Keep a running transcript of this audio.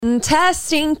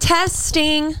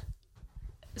Testing.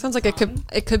 Sounds like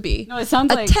it could be. No, it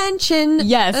sounds like attention.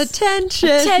 Yes.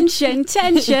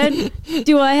 Attention.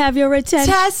 Do I have your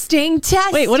attention? Testing.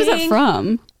 Wait, what is that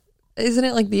from? Isn't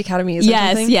it like the Academy? Or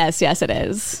something? Yes, it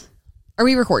is. Are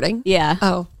we recording? Yeah.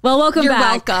 Oh. Well, welcome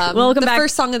back. Welcome back. The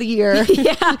first song of the year.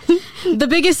 Yeah. The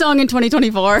biggest song in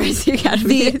 2024 is the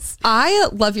Academy. I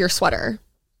love your sweater.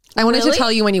 I wanted to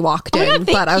tell you when you walked in,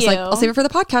 but I was like, I'll save it for the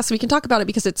podcast so we can talk about it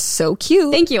because it's so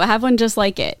cute. Thank you. I have one just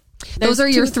like it. Those are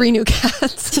your 3 new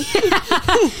cats.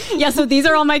 Yeah, so these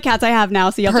are all my cats I have now,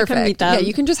 so you have to come meet them. Yeah,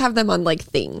 you can just have them on like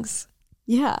things.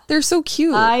 Yeah. They're so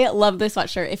cute. I love this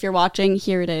sweatshirt. If you're watching,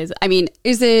 here it is. I mean,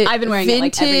 is it I've been wearing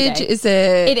vintage? It like every day. Is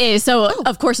it? It is. So,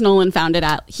 of course, Nolan found it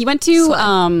at, he went to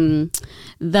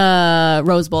the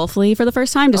Rose Bowl flea for the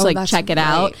first time, just like check it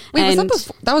out. Wait,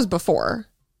 that was before?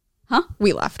 Huh?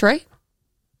 We left, right?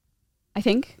 I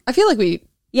think. I feel like we...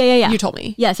 Yeah. You told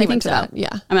me. Yes, I think so. That. Yeah.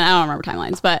 I mean, I don't remember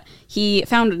timelines, but he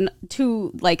found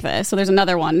 2 like this. So there's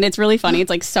another one. And it's really funny. It's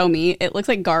like so me. It looks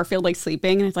like Garfield like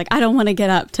sleeping. And it's like, I don't want to get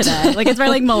up today. Like it's very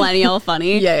like millennial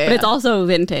funny. Yeah. But it's also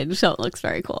vintage. So it looks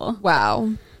very cool.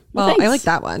 Wow. Well, I like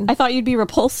that one. I thought you'd be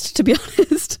repulsed, to be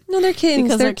honest. No, they're kittens.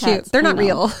 Because they're cute. They're not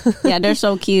real. Yeah, they're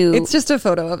so cute. It's just a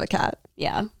photo of a cat.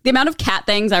 Yeah. The amount of cat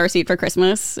things I received for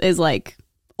Christmas is like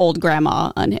old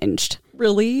grandma unhinged.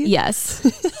 Really? Yes.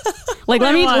 Like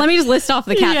let me just list off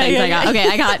the cat things I got. Okay,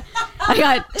 I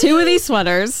got 2 of these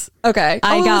sweaters. Okay.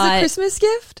 I got a Christmas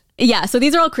gift? Yeah, so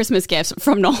these are all Christmas gifts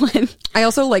from Nolan. I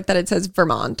also like that it says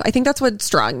Vermont. I think that's what's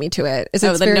drawing me to it. It's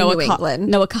very New England.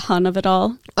 Noah Kahan of it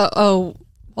all. Well,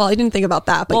 I didn't think about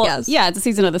that, but yes. Yeah, it's a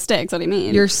season of the sticks. What do you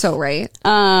mean? You're so right.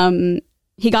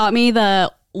 He got me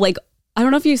the I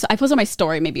don't know if you saw, I posted on my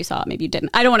story. Maybe you saw it. Maybe you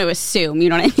didn't. I don't want to assume. You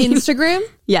know what I mean? Instagram?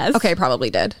 Yes. Okay, probably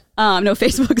did. No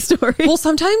Facebook story. Well,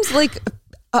 sometimes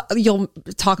you'll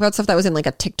talk about stuff that was in like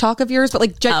a TikTok of yours,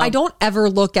 but I don't ever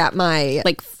look at my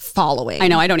following. I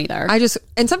know, I don't either.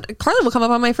 Carly will come up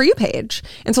on my For You page.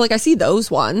 And so I see those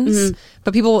ones,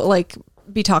 but people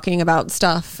be talking about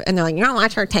stuff and they're like, you don't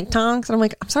watch our TikToks? And I'm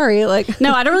like, I'm sorry.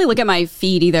 No, I don't really look at my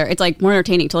feed either. It's more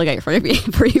entertaining to look at your For You page.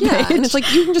 And it's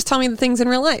you can just tell me the things in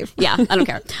real life. Yeah, I don't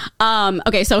care.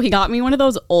 Okay, so he got me one of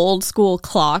those old school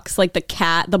clocks, like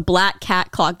the black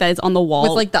cat clock that is on the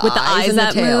wall with the eyes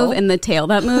that move and the tail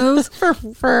that moves.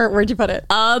 for where'd you put it?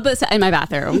 In my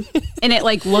bathroom. And it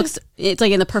looks, it's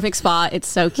in the perfect spot. It's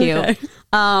so cute. Okay.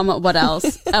 What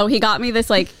else? Oh, he got me this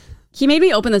he made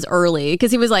me open this early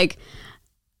because he was like,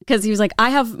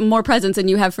 I have more presents than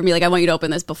you have for me. I want you to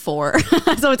open this before.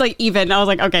 So it's even. I was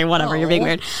like, okay, whatever. You're being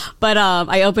weird. But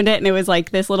I opened it and it was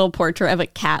this little portrait of a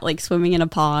cat swimming in a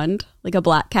pond, a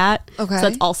black cat. Okay. So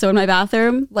that's also in my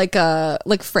bathroom.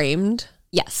 Framed?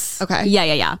 Yes. Okay.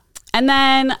 Yeah. And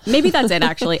then maybe that's it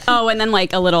actually. Oh, and then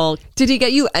a little. Did he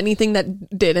get you anything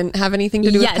that didn't have anything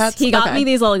to do with cats? Yes, he got me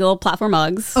these little platform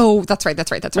mugs. Oh, that's right.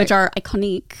 Which are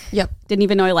iconic. Yep. Didn't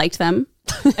even know I liked them.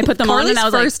 I put them on and I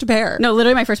was first pair. No,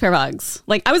 literally my first pair of Uggs.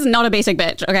 I was not a basic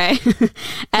bitch, okay?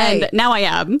 And now I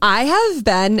am. I have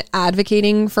been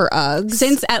advocating for Uggs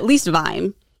since at least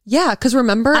Vine. Yeah, because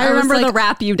remember I remember the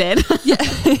rap you did. Yeah,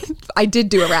 I did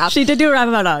do a rap. She did do a rap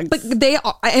about Uggs. But they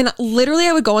are, and literally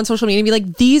I would go on social media and be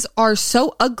like, these are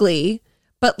so ugly,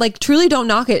 but truly don't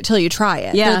knock it till you try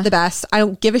it. Yeah. They're the best. I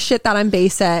don't give a shit that I'm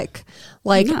basic.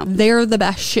 They're the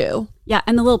best shoe. Yeah,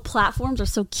 and the little platforms are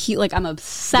so cute. I'm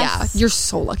obsessed. Yeah, you're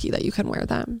so lucky that you can wear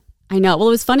them. I know. Well,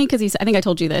 it was funny because I think I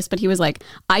told you this, but he was like,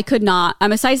 I could not,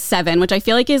 I'm a size 7, which I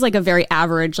feel is a very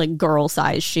average girl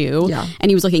size shoe. Yeah. And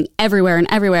he was looking everywhere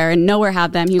and nowhere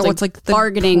had them. He was it's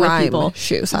bargaining with people.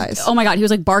 Shoe size. Oh my God. He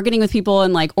was bargaining with people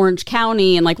in Orange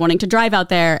County and wanting to drive out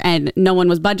there and no one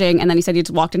was budging. And then he said he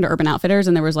just walked into Urban Outfitters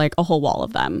and there was a whole wall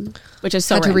of them, which is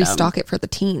so Had to random. restock it for the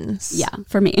teens. Yeah,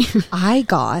 for me. I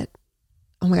got,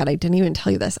 oh my God, I didn't even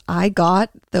tell you this. I got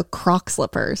the Croc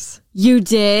slippers. You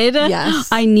did? Yes.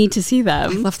 I need to see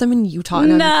them. I left them in Utah.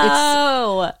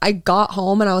 No. I got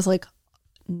home and I was like,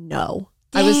 no.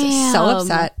 Damn. I was so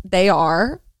upset. They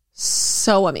are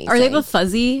so amazing. Are they the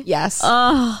fuzzy? Yes.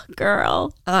 Oh,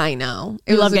 girl. I know.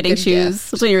 You love getting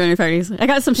shoes. That's when you're in your 30s. I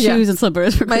got some shoes and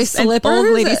slippers for my slippers. And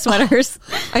old lady sweaters.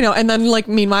 I know. And then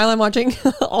meanwhile, I'm watching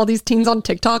all these teens on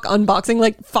TikTok unboxing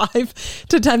 $5,000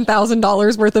 to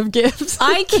 $10,000 worth of gifts.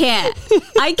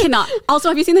 I cannot. Also,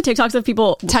 have you seen the TikToks of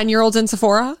people 10-year-olds in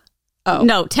Sephora? Oh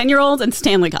no, 10-year-olds and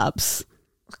Stanley Cups.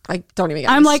 I don't even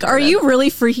get I'm me like, are started. you really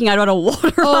freaking out about a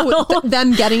water bottle?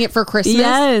 Them getting it for Christmas?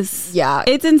 Yes. Yeah.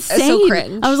 It's insane. It's so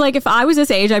cringe. I was like, if I was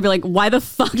this age, I'd be like, why the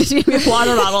fuck did you give me a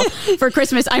water bottle for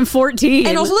Christmas? I'm 14.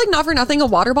 And also, like, not for nothing, a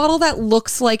water bottle that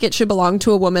looks like it should belong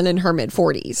to a woman in her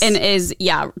mid-40s. And is,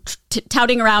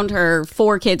 touting around her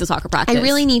 4 kids at soccer practice. I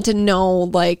really need to know,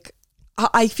 like,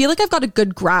 I feel like I've got a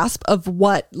good grasp of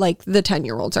what, like, the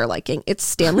 10-year-olds are liking. It's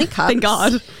Stanley Cups. Thank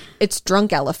God. It's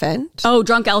Drunk Elephant. Oh,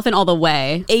 Drunk Elephant all the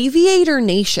way. Aviator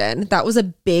Nation. That was a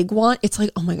big one. It's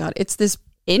like, oh my God, it's this.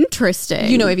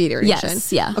 Interesting. You know Aviator Nation?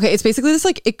 Yes, yeah. Okay, it's basically this,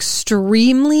 like,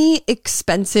 extremely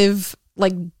expensive,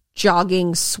 like,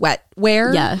 jogging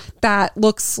sweatwear. Yeah. That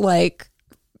looks like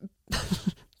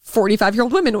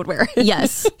 45-year-old women would wear it.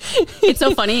 Yes. It's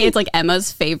so funny. It's like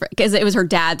Emma's favorite because it was her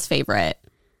dad's favorite.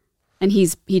 And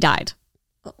he died.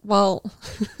 Well,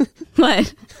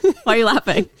 what? Why are you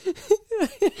laughing?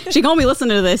 She called me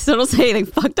listening to this, so don't say anything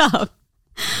fucked up.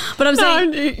 But I'm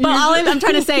saying, but all I'm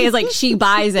trying to say is like she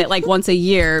buys it like once a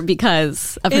year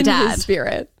because of her in dad. his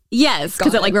spirit. Yes,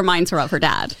 because it like reminds her of her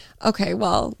dad. Okay,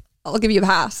 well, I'll give you a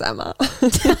pass, Emma.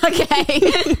 Okay,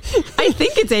 I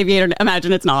think it's Aviator.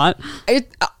 Imagine it's not.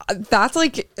 That's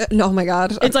like, oh my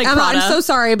God. It's like Emma, Prada. I'm so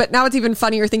sorry, but now it's even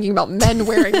funnier thinking about men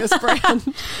wearing this brand.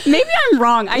 Maybe I'm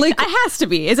wrong. Like- I has to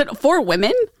be. Is it for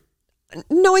women?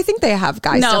 No, I think they have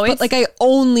guys stuff, but like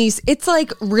it's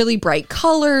like really bright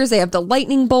colors. They have the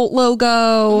lightning bolt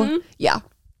logo. Mm-hmm. Yeah.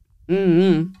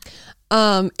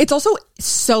 It's also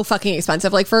so fucking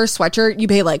expensive. Like for a sweatshirt, you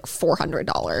pay like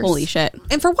 $400. Holy shit.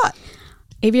 And for what?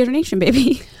 Aviator Nation,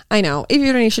 baby. I know.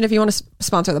 Aviator Nation, if you want to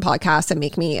sponsor the podcast and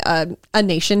make me a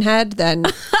nation head, then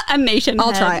A nation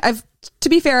I'll head. try. To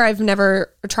be fair, I've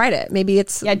never tried it. Maybe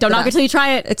it's Yeah, don't knock it till you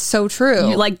try it. It's so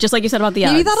true. Just like you said about the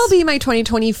Maybe Uggs. that'll be my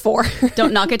 2024.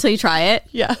 Don't knock it till you try it.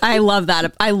 Yeah. I love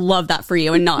that. I love that for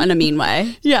you and not in a mean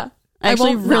way. Yeah, I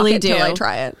actually won't really knock it till do. I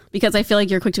try it. Because I feel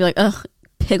like you're quick to be like, ugh,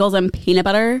 pickles and peanut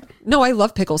butter. No, I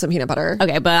love pickles and peanut butter.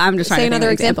 Okay, but I'm just trying Say to think of another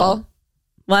an example.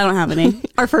 Well, I don't have any.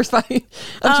 Our first fight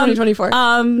of 2024.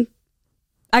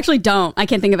 Actually don't. I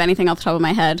can't think of anything off the top of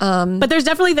my head. But there's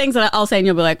definitely things that I'll say and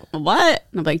you'll be like, what?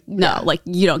 And I'm like, no, like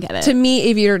you don't get it. To me,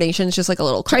 Aviator Nation is just like a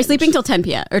little Try cringe. sleeping till 10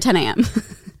 p.m. or 10 a.m.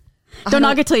 Don't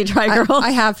knock it till you try, girl.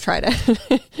 I have tried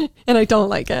it and I don't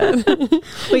like it.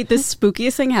 Wait, the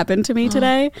spookiest thing happened to me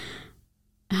today.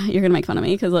 You're gonna make fun of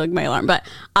me because like my alarm, but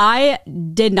I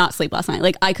did not sleep last night.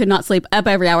 Like I could not sleep. Up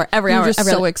every hour, every I'm hour. just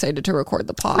every so hour. excited to record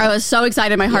the pod. I was so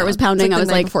excited. My heart was pounding. It's like I was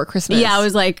the night like, before Christmas. Yeah, I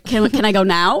was like, can I go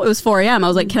now? It was 4 a.m. I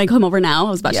was like, can I come over now? I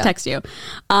was about to text you.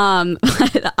 But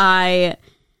I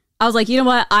was like, you know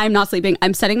what? I'm not sleeping.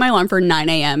 I'm setting my alarm for 9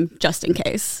 a.m. just in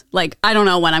case. Like I don't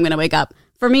know when I'm gonna wake up.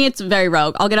 For me, it's very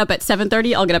rogue. I'll get up at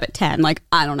 7:30. I'll get up at 10. Like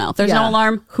I don't know. If there's no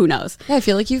alarm, who knows? Yeah, I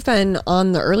feel like you've been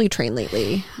on the early train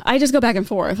lately. I just go back and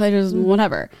forth. I just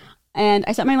whatever. And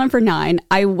I set my alarm for 9.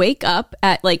 I wake up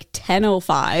at like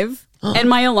 10:05 and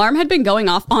my alarm had been going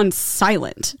off on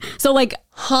silent. So like,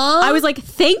 I was like,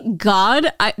 thank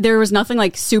God there was nothing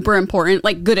like super important,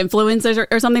 like good influences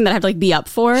or something that I had to like be up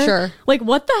for. Sure. Like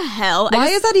what the hell? Why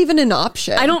is that even an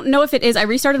option? I don't know if it is. I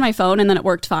restarted my phone and then it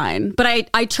worked fine. But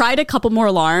I tried a couple more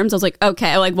alarms. I was like, okay.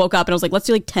 I like woke up and I was like, let's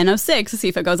do like 10:06 to see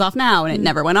if it goes off now. And it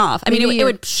never went off. I mean, it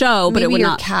would show, but it Maybe would your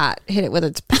not. cat hit it with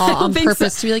its paw on think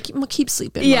purpose so. to be like, well, keep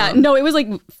sleeping. Yeah, Mom. no, it was like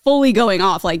fully going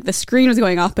off. Like the screen was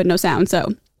going off, but no sound. So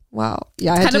Wow.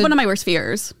 Yeah, I had kind of to one of my worst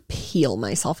fears. peel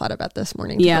myself out of bed this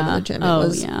morning to go to the gym. It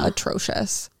was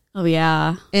atrocious. Oh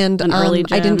yeah, And an early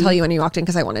gym. I didn't tell you when you walked in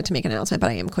because I wanted to make an announcement, but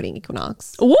I am quitting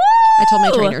Equinox. Woo! I told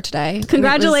my trainer today. and it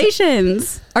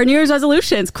Congratulations! Our New Year's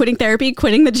resolutions: quitting therapy,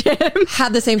 quitting the gym.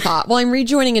 had the same thought. Well, I'm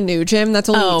rejoining a new gym that's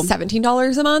only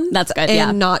 $17 a month. That's good, and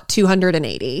yeah. not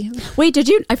 $280. Wait, did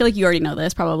you? I feel like you already know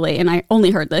this probably, and I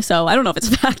only heard this, so I don't know if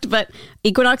it's a fact. But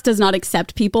Equinox does not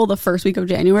accept people the first week of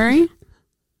January.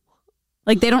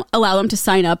 Like they don't allow them to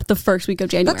sign up the first week of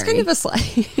January. That's kind of a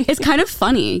slay. It's kind of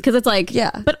funny because it's like,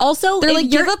 Yeah. but also They're if like,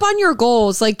 give up on your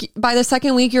goals. Like by the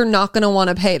second week, you're not going to want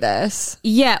to pay this.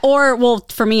 Yeah, or well,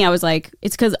 for me, I was like,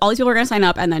 it's because all these people are going to sign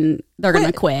up and then they're going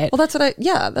to quit. Well, that's what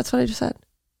I just said.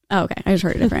 Oh, okay, I just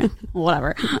heard it different.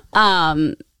 Whatever.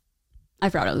 I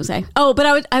forgot what I was going to say. Oh,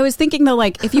 but I was thinking though,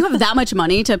 like, if you have that much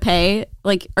money to pay,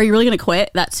 like, are you really going to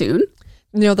quit that soon?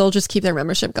 They'll just keep their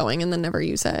membership going and then never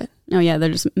use it. Oh yeah,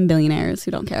 they're just millionaires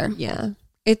who don't care. Yeah.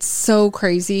 It's so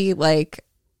crazy. Like,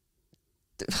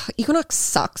 Equinox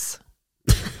sucks.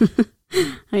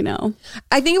 I know.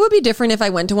 I think it would be different if I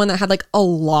went to one that had like a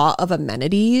lot of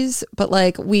amenities, but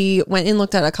like we went and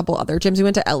looked at a couple other gyms. We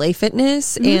went to LA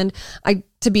Fitness and I,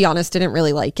 to be honest, didn't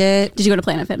really like it. Did you go to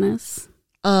Planet Fitness?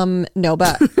 No,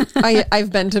 but I've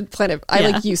been to Planet. I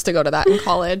like used to go to that in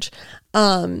college.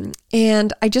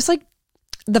 And I just like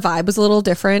the vibe was a little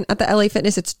different at the LA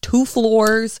Fitness. It's 2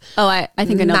 floors. Oh, I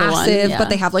think another massive, one. Yeah. but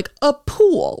they have like a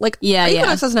pool. Like Equinox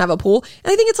Yeah. doesn't have a pool,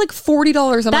 and I think it's like $40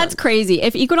 a month. That's crazy.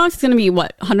 If Equinox is going to be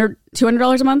what,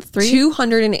 $200 a month?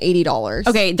 $280.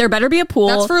 Okay, there better be a pool.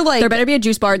 That's for, like- there better be a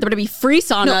juice bar. There better be free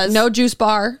saunas. No juice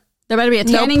bar. There better be a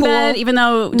tanning pool. bed, even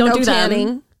though don't No do tanning.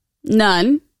 them.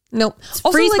 None. Nope.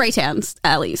 Free like, spray tans,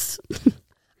 at least.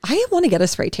 I want to get a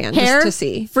spray tan Hair, just to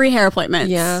see. free hair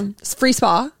appointments. Yeah. It's free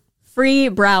spa. Free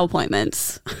brow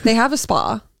appointments. They have a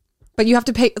spa, but you have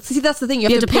to pay. See, that's the thing. You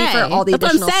have to pay for all the That's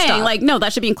additional what I'm saying. stuff. Like, no,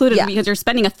 that should be included Yeah. because you're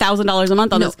spending $1,000 a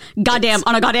month on this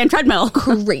on a goddamn treadmill.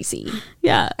 crazy.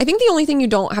 Yeah. I think the only thing you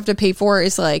don't have to pay for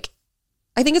is like,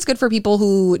 I think it's good for people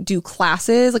who do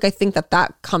classes. Like, I think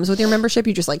that comes with your membership.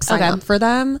 You just like sign up for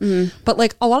them. But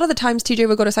like a lot of the times TJ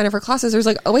would go to sign up for classes. There's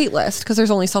like a wait list because there's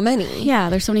only so many. Yeah,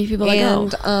 there's so many people that go.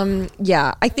 And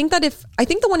yeah, I think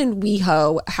the one in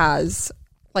WeHo has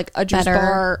like a juice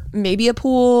bar, maybe a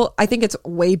pool. I think it's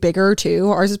way bigger too.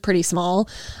 Ours is pretty small.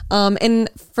 And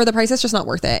for the price, it's just not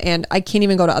worth it. And I can't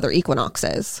even go to other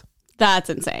Equinoxes. That's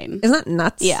insane. Isn't that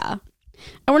nuts? Yeah.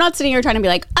 And we're not sitting here trying to be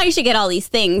like, I should get all these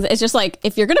things. It's just like,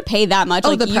 if you're going to pay that much,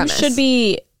 like the you premise. should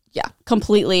be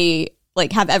completely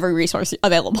like have every resource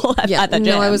available at the gym.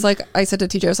 No, I said to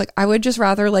TJ, I was like, I would just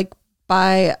rather like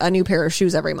buy a new pair of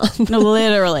shoes every month. No,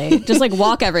 literally. Just like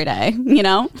walk every day, you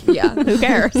know? Yeah. Who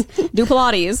cares? Do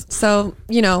Pilates. So,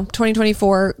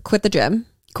 2024, quit the gym.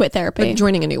 Quit therapy.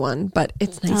 Joining a new one. But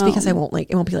it's nice because it won't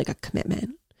be like a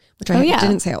commitment, which I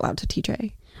didn't say out loud to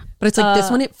TJ. But it's like this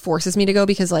one, it forces me to go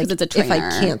because like it's a if I trainer.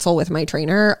 cancel with my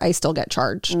trainer, I still get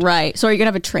charged. Right. So are you going to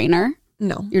have a trainer?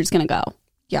 No. You're just going to go.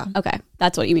 Yeah. Okay.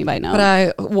 That's what you mean by no.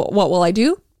 But what will I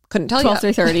do? Couldn't tell 12 you.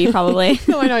 through 30 probably.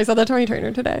 No, I know. I said that to my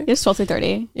trainer today. It's 12 through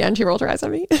 30. Yeah, and she rolled her eyes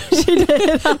at me. She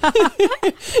did.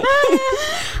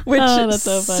 Which is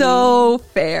that's so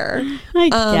fair. I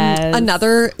guess.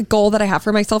 Another goal that I have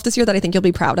for myself this year that I think you'll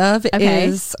be proud of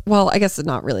is, well, I guess it's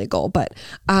not really a goal, but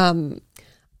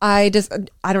I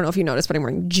don't know if you noticed, but I'm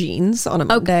wearing jeans on a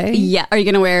Monday. Yeah. Are you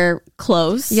going to wear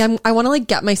clothes? Yeah, I want to like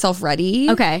get myself ready.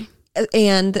 Okay.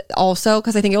 And also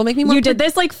because I think it will make me more. You did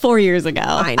this like 4 years ago.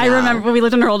 I know. I remember when we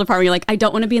lived in our old apartment, you're like, I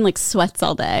don't want to be in like sweats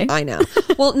all day. I know.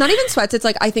 Well, not even sweats. It's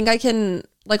like, I think I can,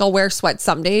 like, I'll wear sweats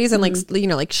some days and like,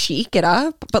 like chic it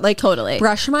up, but like Totally.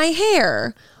 brush my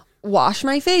hair, wash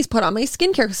my face, put on my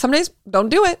skincare. Some days don't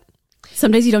do it.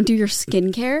 Some days you don't do your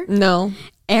skincare. No.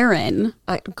 Erin,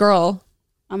 Girl.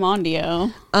 I'm on to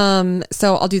you.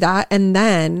 So I'll do that. And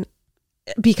then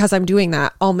because I'm doing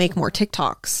that, I'll make more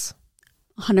TikToks.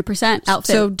 100%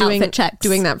 outfit. So outfit checks.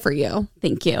 doing that for you.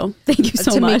 Thank you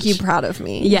so to much. make you proud of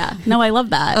me. Yeah. No, I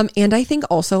love that. And I think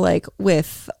also like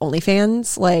with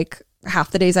OnlyFans, like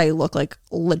half the days I look like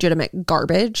legitimate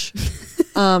garbage.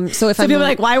 So if I'm people are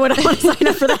like, why would I want to sign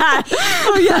up for that?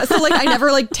 oh yeah, so like I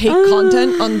never like take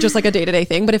content on just like a day-to-day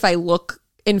thing, but if I look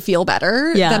and feel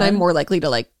better, then I'm more likely to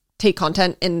like take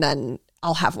content and then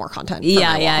I'll have more content.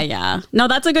 Yeah. No,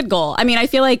 that's a good goal. I mean, I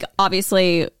feel like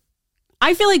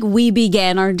we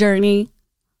began our journey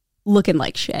looking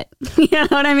like shit. You know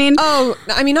what I mean? Oh,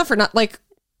 I mean,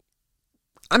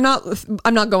 I'm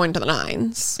not going to the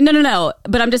nines. No.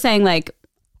 But I'm just saying, like,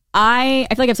 I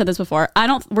feel like I've said this before.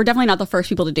 We're definitely not the first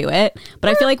people to do it.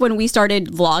 But I feel like when we started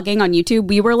vlogging on YouTube,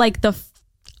 we were like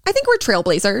I think we're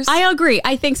trailblazers. I agree.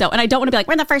 I think so. And I don't want to be like,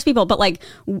 we're the first people, but like,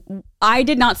 I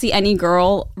did not see any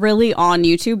girl really on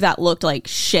YouTube that looked like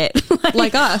shit.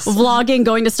 like us. Vlogging,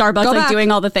 going to Starbucks,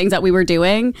 doing all the things that we were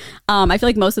doing. I feel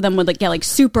like most of them would like get like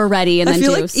super ready and then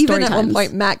do story even times. at one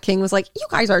point, Matt King was like, you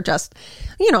guys are just,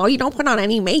 you don't put on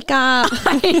any makeup.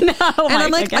 I know. And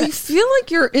I'm like, I feel like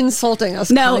you're insulting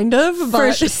us No, kind of. for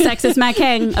But sure, sexist Matt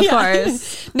King, of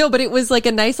course. No, but it was like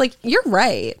a nice, like, you're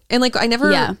right. And like,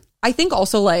 I think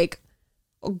also like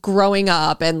growing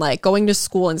up and like going to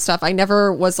school and stuff, I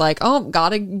never was like, oh,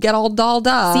 gotta get all dolled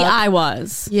up. See, I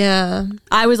was. Yeah.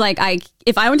 I was like,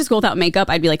 if I went to school without makeup,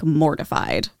 I'd be like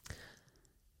mortified.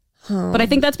 But I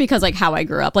think that's because like how I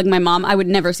grew up. Like my mom, I would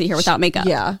never see her without makeup.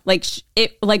 Yeah. Like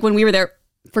like when we were there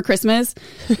for Christmas.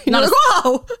 Not like,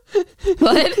 whoa.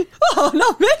 What? Oh,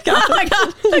 no makeup. Oh my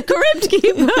God. The crypt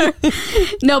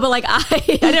keeper. No, but like I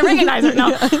didn't recognize her.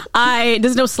 No,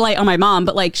 there's no slight on my mom,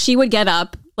 but like she would get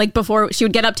up, like before she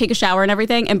would get up, take a shower and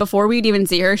everything. And before we'd even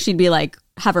see her, she'd be like,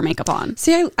 have her makeup on.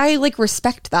 See, I like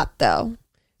respect that though.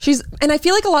 And I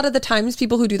feel like a lot of the times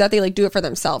people who do that, they like do it for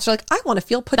themselves. They're like, I want to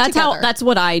feel put together. That's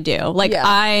what I do. Like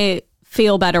I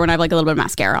feel better when I have like a little bit of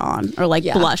mascara on or like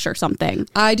blush or something.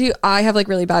 I do. I have like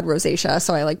really bad rosacea,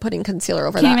 so I like putting concealer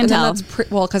over that. Even and tell. then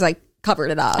that's well, because I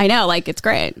covered it up. I know, like it's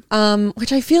great.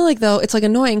 Which I feel like though it's like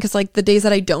annoying because like the days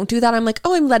that I don't do that, I'm like,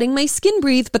 oh, I'm letting my skin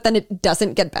breathe, but then it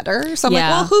doesn't get better. So I'm like,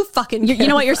 well, who fucking cares? You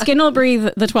know what? Your skin will breathe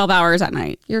the 12 hours at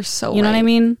night. You're so You know what I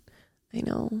mean? I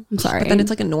know. I'm sorry. But then it's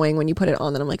like annoying when you put it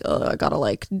on. Then I'm like, oh, I gotta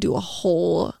like do a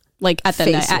whole like at the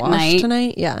face at wash night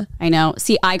tonight. Yeah, I know.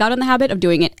 See, I got in the habit of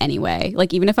doing it anyway.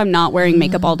 Like even if I'm not wearing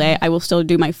makeup all day, I will still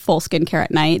do my full skincare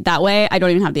at night. That way, I don't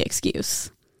even have the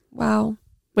excuse. Wow.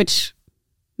 Which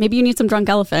maybe you need some Drunk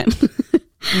Elephant.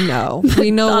 No, we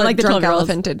know what like the Drunk 12-year-olds.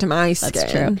 Elephant did to my skin.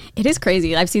 That's true. It is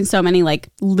crazy. I've seen so many like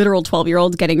literal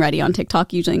 12-year-olds getting ready on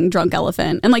TikTok using Drunk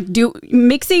Elephant and like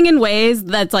mixing in ways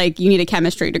that's like you need a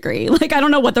chemistry degree. Like I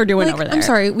don't know what they're doing Like, over there. I'm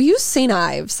sorry, we use St.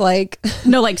 Ives. Like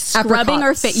No, like scrubbing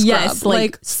our face. scrub. Yes,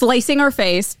 like slicing our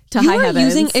face to you high are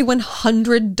heavens. using a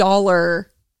 $100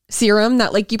 serum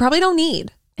that like you probably don't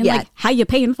need and yet. like how you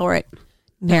paying for it?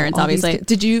 Parents, All these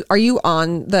obviously. are you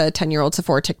on the 10-year-old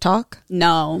Sephora TikTok?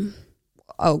 No.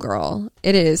 Oh girl,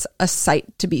 it is a sight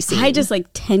to be seen. I just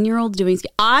like 10-year-olds doing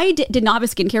I did not have a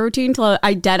skincare routine until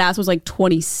I dead ass was like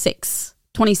 26,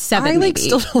 27 I like maybe.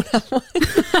 still don't have one.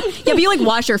 Yeah, but you like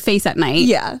wash your face at night.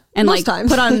 Yeah, And most like times.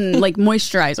 put on like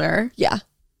moisturizer. Yeah.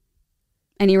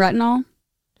 Any retinol?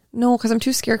 No, because I'm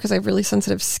too scared because I have really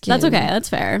sensitive skin. That's okay. That's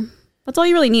fair. That's all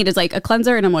you really need is like a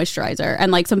cleanser and a moisturizer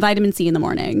and like some vitamin C in the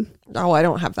morning. Oh, I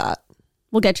don't have that.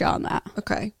 We'll get you on that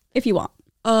Okay. if you want.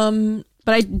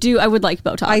 But I would like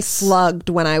Botox. I slugged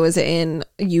when I was in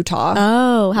Utah.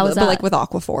 Oh, how was that? But like with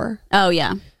Aquaphor. Oh,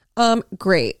 yeah.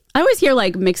 Great. I always hear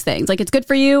like mixed things. Like it's good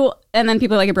for you. And then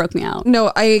people are like, it broke me out.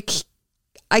 No, I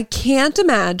can't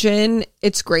imagine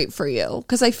it's great for you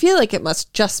because I feel like it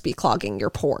must just be clogging your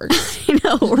pores. I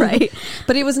know, right?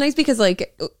 But it was nice because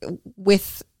like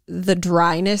with the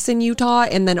dryness in Utah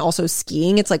and then also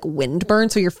skiing, it's like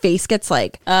windburn. So your face gets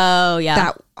like, Oh, yeah.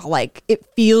 that like it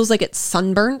feels like it's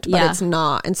sunburnt, but Yeah. it's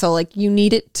not. And so like you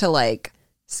need it to like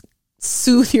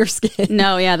soothe your skin.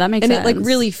 No, yeah, that makes And sense. it like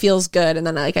really feels good. And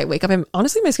then like I wake up and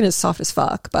honestly my skin is soft as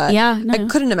fuck. But Yeah, no. I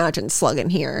couldn't imagine slugging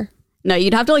here. No,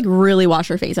 you'd have to like really wash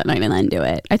your face at night and then do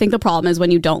it. I think the problem is when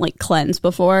you don't like cleanse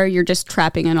before, you're just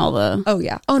trapping in all the. Oh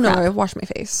yeah. Oh no, I washed my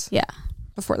face Yeah.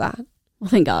 before that. Well,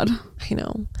 thank God. I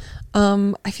know.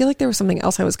 I feel like there was something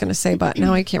else I was going to say, but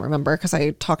now I can't remember because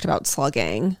I talked about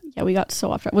slugging. Yeah, we got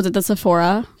so off track. Was it the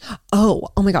Sephora? Oh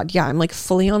my God. Yeah. I'm like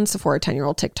fully on Sephora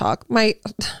 10-year-old TikTok. My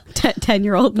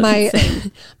 10-year-old.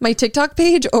 my TikTok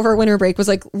page over winter break was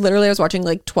like literally I was watching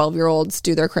like 12-year-olds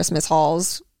do their Christmas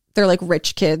hauls. They're like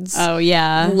rich kids. Oh,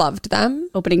 yeah. Loved them.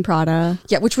 Opening Prada.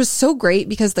 Yeah, which was so great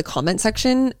because the comment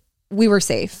section, we were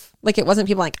safe. Like it wasn't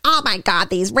people like, oh my God,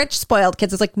 these rich spoiled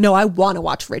kids. It's like, no, I want to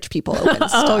watch rich people open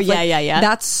stuff. Oh, yeah, Like, yeah.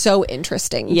 That's so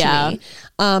interesting Yeah.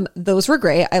 to me. Those were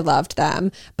great. I loved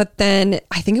them. But then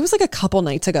I think it was like a couple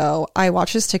nights ago, I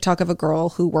watched this TikTok of a girl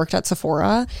who worked at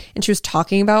Sephora and she was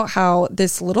talking about how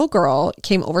this little girl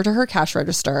came over to her cash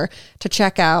register to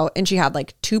check out and she had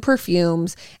like 2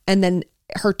 perfumes and then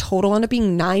her total ended up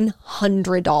being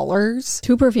 $900.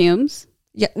 2 perfumes.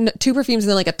 Yeah, 2 perfumes and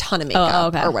then like a ton of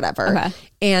makeup okay. or whatever. Okay.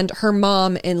 And her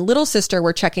mom and little sister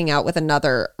were checking out with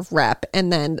another rep.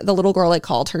 And then the little girl like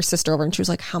called her sister over and she was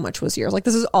like, how much was yours? Like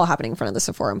this is all happening in front of the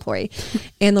Sephora employee.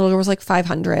 And the little girl was like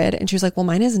 500. And she was like, well,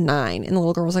 mine is 9. And the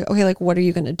little girl was like, okay, like what are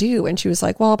you going to do? And she was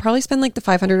like, well, I'll probably spend like the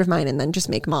 500 of mine and then just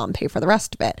make mom pay for the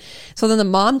rest of it. So then the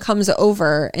mom comes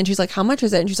over and she's like, how much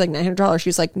is it? And she's like, $900.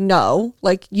 She's like, no,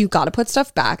 like you got to put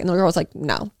stuff back. And the little girl was like,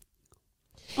 no.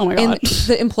 Oh my God. And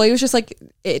the employee was just like,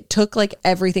 it took like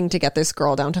everything to get this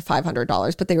girl down to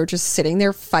 $500, but they were just sitting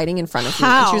there fighting in front of me.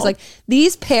 And she was like,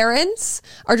 these parents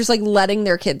are just like letting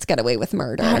their kids get away with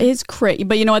murder. That is crazy.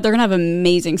 But you know what? They're going to have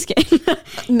amazing skin. Your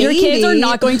Maybe. kids are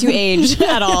not going to age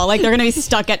at all. Like they're going to be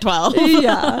stuck at 12.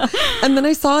 Yeah. And then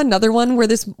I saw another one where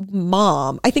this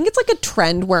mom, I think it's like a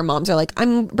trend where moms are like,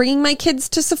 I'm bringing my kids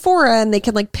to Sephora and they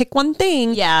can like pick one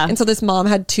thing. Yeah. And so this mom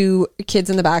had 2 kids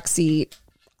in the back seat.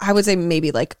 I would say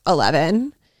maybe like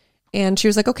 11. And she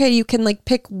was like, okay, you can like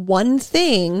pick one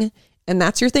thing and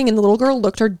that's your thing. And the little girl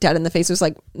looked her dead in the face. It was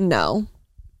like, no,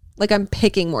 like I'm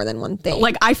picking more than one thing.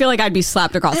 Like I feel like I'd be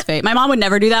slapped across the face. My mom would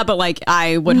never do that, but like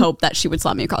I would hope that she would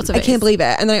slap me across the face. I can't believe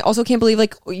it. And then I also can't believe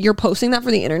like you're posting that for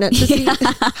the internet to see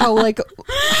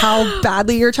how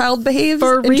badly your child behaves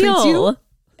For and treats you. real.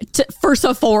 For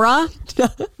Sephora?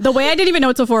 The way I didn't even know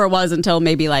what Sephora was until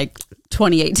maybe like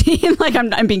 2018. Like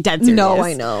I'm being dead serious. No,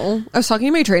 I know. I was talking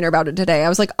to my trainer about it today. I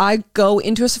was like, I go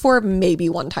into a Sephora maybe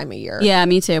one time a year. Yeah,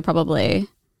 me too, probably.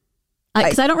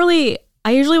 Because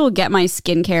I usually will get my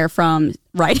skincare from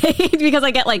Rite Aid because I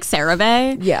get like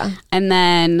CeraVe. Yeah. And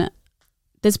then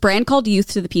This brand called Youth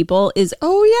to the People is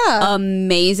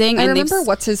amazing. I remember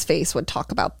what's his face would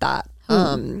talk about that.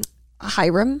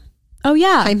 Hiram. Oh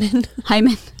yeah,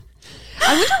 Hyman.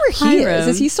 I wonder where he is.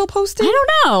 Is he still posting? I don't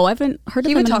know. I haven't heard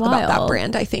of him in a while. He would talk about that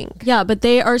brand, I think. Yeah, but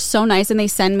they are so nice, and they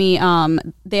send me.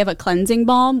 They have a cleansing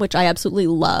balm, which I absolutely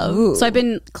love. Ooh. So I've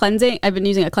been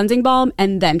using a cleansing balm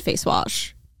and then face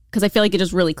wash because I feel like it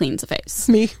just really cleans the face.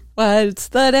 Me. What's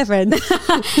the difference?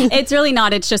 It's really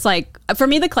not. It's just like, for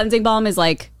me, the cleansing balm is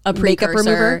like a precursor. Makeup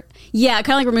remover? Yeah, it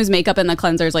kind of like removes makeup, and the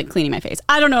cleanser is like cleaning my face.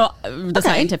 I don't know the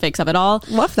scientifics of it all.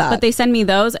 Love that. But they send me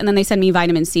those, and then they send me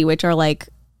vitamin C, which are like,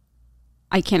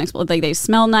 I can't explain. Like, they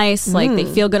smell nice. Like, they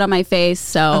feel good on my face.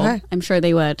 So I'm sure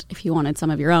they would, if you wanted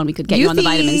some of your own, we could get you on the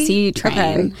vitamin C train.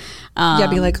 Okay. Yeah,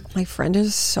 be like, my friend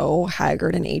is so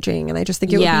haggard and aging, and I just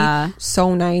think it would be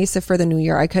so nice if for the new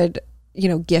year I could,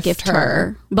 gift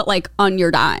her. But like on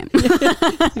your dime.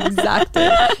 Exactly.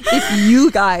 If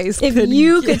you guys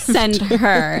could send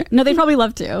her. No, they'd probably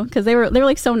love to, because they were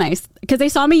like so nice. Because they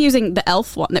saw me using the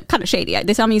e.l.f. one. They're kind of shady.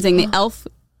 They saw me using the e.l.f.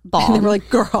 balm. And they were like,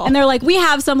 girl. And they're like, we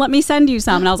have some, let me send you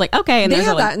some. And I was like, okay. And they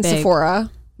have that in Sephora.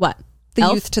 What? The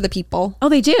Youth to the People. Oh,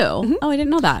 they do? Mm-hmm. Oh, I didn't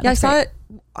know that. Yeah, I saw it.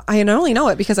 I not only know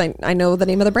it because I know the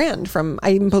name of the brand from,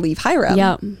 I believe,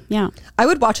 Hiram. Yeah. I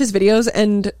would watch his videos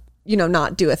and,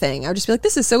 not do a thing. I would just be like,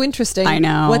 this is so interesting. I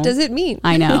know. What does it mean?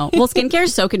 I know. Well, skincare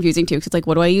is so confusing too, because it's like,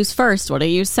 what do I use first? What do I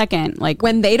use second? Like,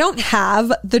 when they don't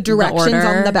have the directions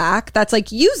on the back, that's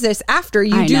like, use this after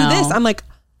you do this. I'm like,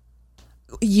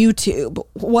 YouTube,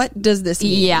 what does this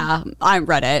mean? Yeah, I'm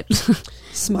Reddit.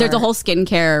 Smart. There's a whole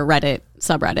skincare Reddit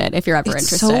subreddit if you're ever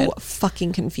interested. So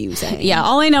fucking confusing. Yeah,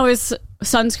 all I know is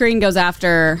sunscreen goes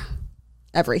after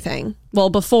everything. Well,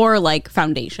 before like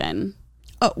foundation.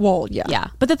 Oh, well, yeah. Yeah.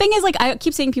 But the thing is, like, I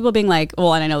keep seeing people being like,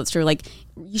 well, and I know it's true, like,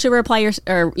 you should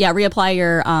reapply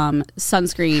your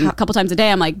sunscreen a couple times a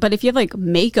day. I'm like, but if you have like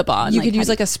makeup on, you could use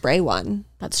like a spray one.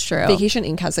 That's true. Vacation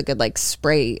Ink has a good like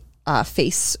spray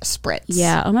face spritz.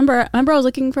 Yeah. I remember I was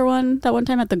looking for one that one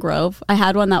time at the Grove. I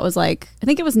had one that was like, I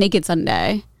think it was Naked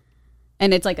Sunday.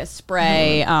 And it's like a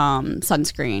spray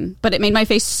sunscreen. But it made my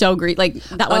face so green. Like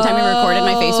that one time we recorded,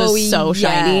 my face was so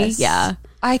shiny. Yeah.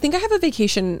 I think I have a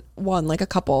Vacation one, like a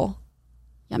couple.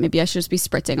 Yeah, maybe I should just be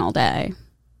spritzing all day.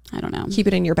 I don't know. Keep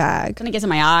it in your bag. Then it gets in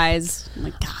my eyes. I'm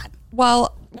like, God.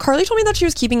 Well, Carly told me that she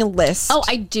was keeping a list. Oh,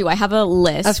 I do. I have a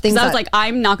list of things. I was like,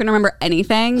 I'm not going to remember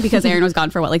anything because Aaron was gone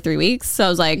for 3 weeks. So I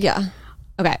was like, yeah.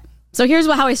 Okay. So here's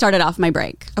how I started off my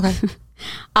break. Okay.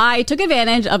 I took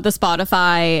advantage of the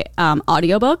Spotify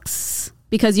audiobooks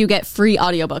because you get free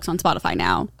audiobooks on Spotify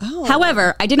now. Oh.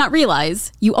 However, I did not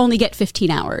realize you only get 15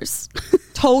 hours.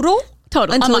 Total?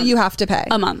 Until you have to pay.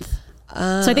 A month.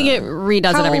 So I think it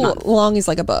redoes it every month. How long is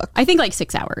like a book? I think like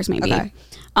 6 hours maybe. Okay.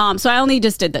 So I only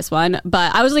just did this one,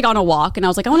 but I was like on a walk and I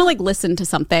was like, I want to like listen to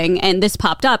something. And this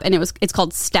popped up and it's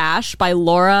called Stash by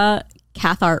Laura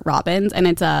Cathart Robbins. And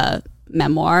it's a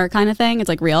memoir kind of thing. It's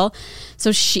like real.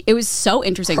 So it was so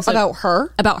interesting. About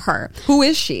her? About her. Who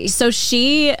is she? So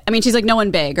she's like no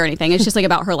one big or anything. It's just like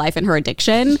about her life and her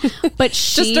addiction. But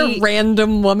just a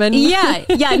random woman. Yeah.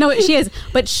 No, she is.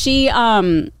 But she's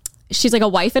like a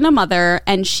wife and a mother,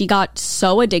 and she got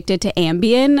so addicted to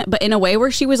Ambien, but in a way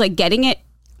where she was like getting it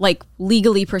like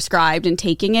legally prescribed and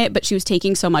taking it, but she was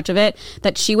taking so much of it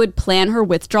that she would plan her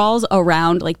withdrawals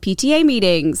around like PTA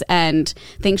meetings and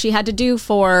things she had to do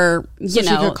for, she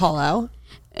could call out.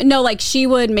 No, like she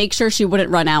would make sure she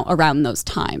wouldn't run out around those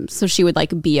times. So she would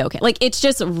like be okay. Like it's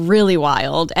just really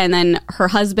wild. And then her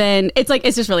husband, it's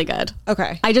just really good.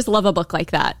 Okay. I just love a book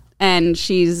like that. And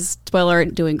she's, spoiler,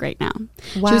 doing great now.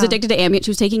 Wow. She was addicted to Ambien.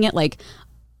 She was taking it like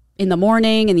in the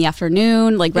morning, in the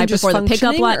afternoon, like right before the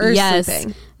pickup line. Yes.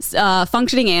 Sleeping?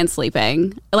 Functioning and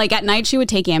sleeping. Like at night she would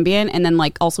take Ambien and then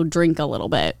like also drink a little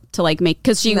bit to like make,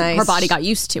 because her body got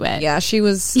used to it. Yeah, she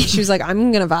was like,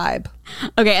 I'm gonna vibe.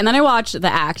 Okay, and then I watched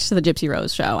The Act, the Gypsy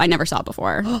Rose show. I never saw it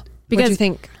before. What do you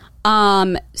think?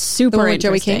 Super interesting.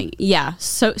 Joey King? Yeah,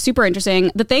 so super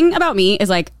interesting. The thing about me is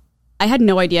like, I had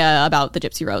no idea about the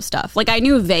Gypsy Rose stuff. Like I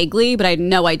knew vaguely, but I had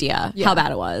no idea how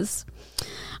bad it was.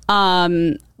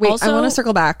 Wait, also, I want to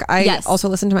circle back. I also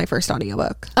listened to my first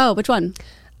audiobook. Oh, which one?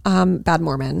 Bad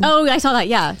Mormon. Oh, I saw that.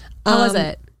 Yeah. How was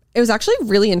it? It was actually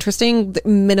really interesting, the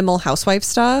minimal housewife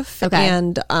stuff. Okay.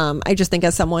 And I just think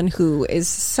as someone who is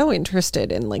so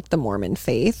interested in like the Mormon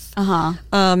faith,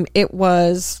 it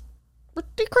was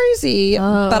pretty crazy.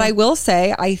 But I will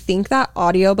say, I think that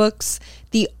audiobooks,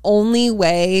 the only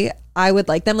way I would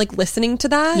like them, like listening to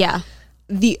that. Yeah.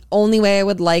 The only way I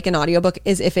would like an audiobook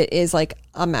is if it is like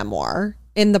a memoir.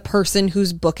 in the person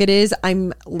whose book it is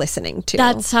I'm listening to.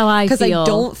 That's how I feel. Because I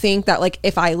don't think that like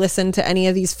if I listen to any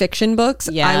of these fiction books,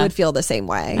 Yeah. I would feel the same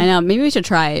way. I know. Maybe we should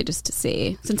try it just to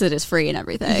see, since it is free and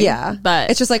everything. Yeah. But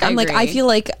it's just like, I agree. feel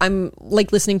like I'm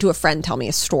like listening to a friend tell me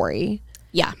a story.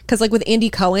 Yeah. Because like with Andy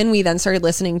Cohen, we then started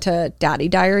listening to Daddy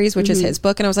Diaries, which is his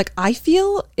book. And I was like, I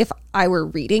feel if I were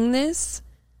reading this,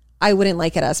 I wouldn't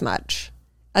like it as much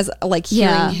as like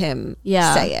hearing him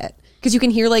say it. Because you can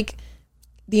hear like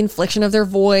the inflection of their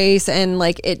voice and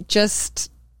like it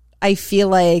just, I feel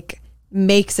like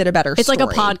makes it a better It's story. like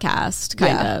a podcast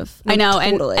kind of. No, I know.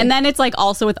 totally. And then it's like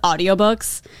also with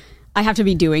audiobooks, I have to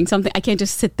be doing something. I can't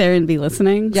just sit there and be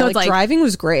listening. Yeah, So like it's like, driving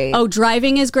was great. oh,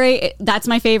 driving is great. That's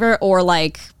my favorite. Or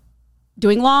like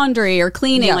doing laundry or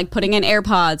cleaning, Yeah. like putting in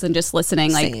AirPods and just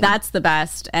listening. Like Same. that's the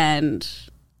best. And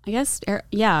I guess,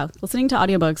 listening to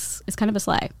audiobooks is kind of a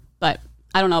slay. But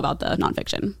I don't know about the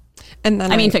nonfiction. And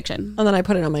then I mean fiction. And then I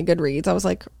put it on my Goodreads. I was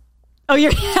like, Oh,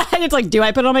 it's like, do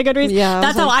I put it on my Goodreads? Yeah, I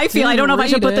That's was how like, I feel. I don't know if I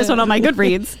should read put this it. one on my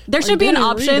Goodreads. There should be an didn't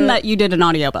read option it. that you did an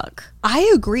audiobook.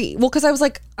 I agree. Well, because I was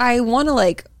like, I want to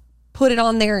like put it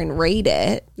on there and rate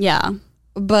it. Yeah.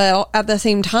 But at the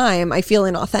same time, I feel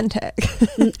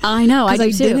inauthentic. I know. I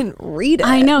Because do I too. didn't read it.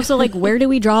 I know. So like, where do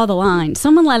we draw the line?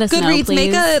 Someone let us know, Goodreads, please.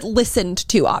 make a listened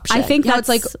to option. I think You know, it's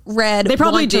like that's- read. They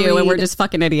probably want to do, and we're read. just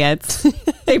fucking idiots.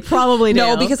 They probably do.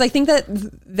 No, because I think that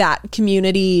that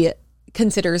community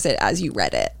considers it as you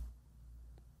read it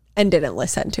and didn't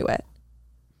listen to it.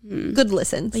 Good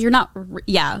listens. you're not.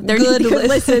 They're Good good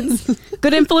listens,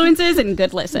 good influences, and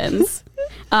good listens.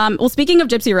 Well, speaking of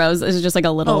Gypsy Rose, this is just like a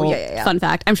little fun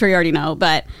fact. I'm sure you already know,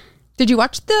 but Did you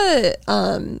watch the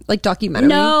like documentary?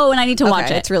 no, and I need to watch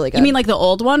it. It's really good. You mean like the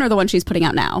old one or the one she's putting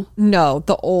out now? No,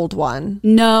 the old one.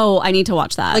 No, I need to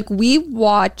watch that. Like we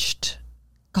watched.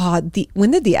 God,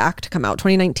 when did The Act come out?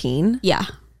 2019. yeah.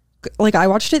 Like I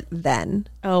watched it then,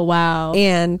 Oh wow.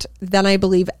 and then I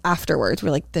believe afterwards we're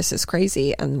like, this is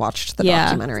crazy, and watched the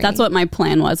documentary. That's what my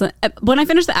plan was. When I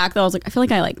finished the act, though, I was like, I feel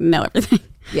like I like know everything.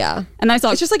 Yeah, And I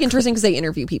saw it's just like interesting because they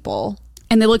interview people.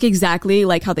 and they look exactly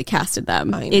like how they casted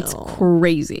them. I It's know.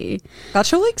 crazy. That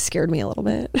show like scared me a little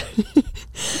bit.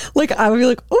 Like I would be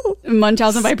like, oh,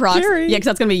 Munchausen by proxy. Scary. Yeah, because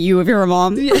that's gonna be you if you're a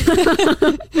mom.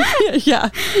 yeah.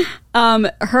 When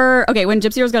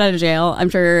Gypsy Rose got out of jail, I'm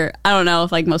sure, I don't know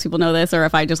if like most people know this or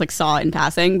if I just like saw it in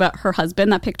passing, but her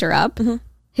husband that picked her up,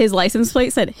 his license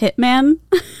plate said Hitman.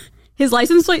 His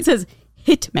license plate says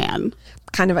Hitman.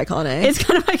 Kind of iconic. It's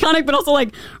kind of iconic, but also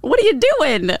like, what are you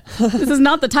doing? This is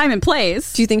not the time and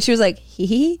place. Do you think she was like hee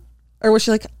hee, or was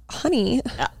she like honey?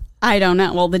 I don't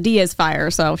know. Well, the D is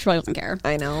fire, so she probably doesn't care.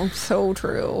 I know, so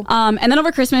true. And then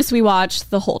over Christmas, we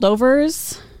watched The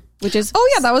Holdovers, which is Oh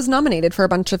yeah, that was nominated for a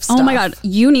bunch of stuff. oh my god,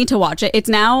 you need to watch it. It's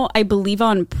now, I believe,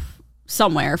 on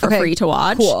somewhere for Okay, free to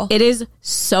watch. cool. It is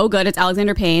so good. It's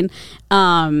Alexander Payne.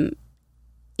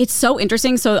 It's so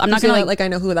interesting. So I'm not So gonna like I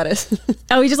know who that is.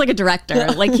 oh, he's just like a director.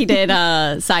 Like he did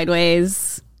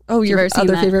Sideways. Oh, your ever seen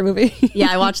other that? favorite movie. Yeah,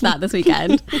 I watched that this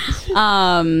weekend.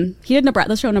 He did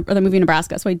the movie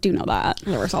Nebraska, so I do know that.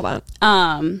 Never saw that.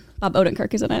 Bob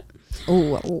Odenkirk is in it.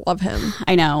 Oh, love him.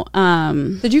 I know.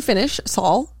 Did you finish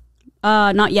Saul?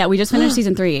 Not yet. We just finished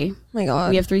season 3. Oh my god.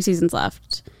 We have 3 seasons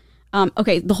left.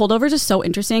 Okay, The Holdovers is so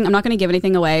interesting. I'm not going to give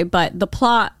anything away, but the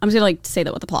plot, I'm just going to like say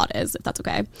that what the plot is, if that's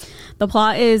okay. The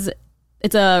plot is,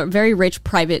 it's a very rich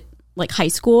private like high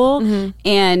school,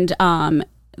 and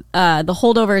the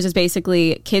Holdovers is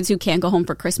basically kids who can't go home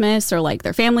for Christmas or like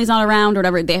their family's not around or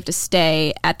whatever. They have to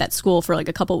stay at that school for like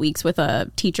a couple weeks with a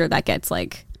teacher that gets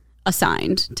like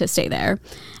assigned to stay there,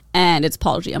 and it's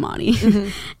Paul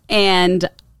Giamatti. And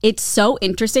it's so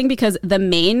interesting because the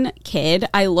main kid,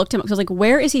 I looked him up, 'cause I was like,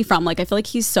 where is he from? Like, I feel like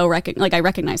he's so I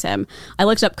recognize him. I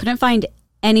looked up, couldn't find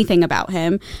anything about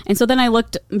him. And so then I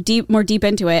looked more deep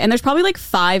into it. And there's probably like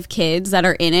 5 kids that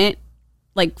are in it,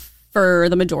 like for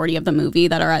the majority of the movie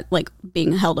that are like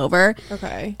being held over.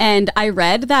 Okay. And I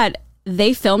read that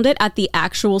they filmed it at the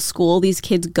actual school these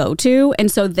kids go to. And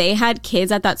so they had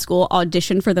kids at that school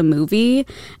audition for the movie.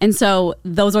 And so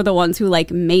those are the ones who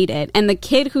like made it. And the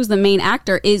kid who's the main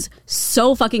actor is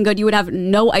so fucking good. You would have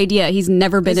no idea. He's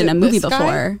never been Is in it a movie this guy?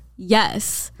 before.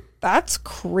 Yes. That's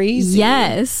crazy.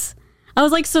 Yes. I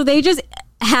was like, so they just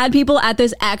had people at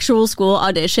this actual school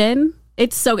audition.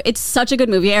 It's such a good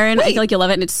movie, Aaron. I Wait. feel like you'll love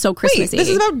it, and it's so Wait, Christmassy. this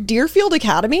is about Deerfield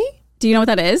Academy? Do you know what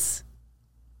that is?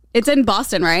 It's in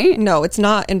Boston, right? No, it's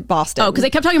not in Boston. Oh, because they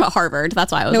kept talking about Harvard.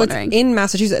 That's why I was no, it's wondering. in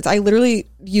Massachusetts. I literally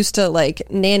used to like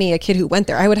nanny a kid who went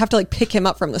there. I would have to like pick him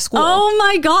up from the school. Oh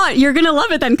my god, you're gonna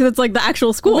love it then because it's like the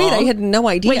actual school. Wait, I had no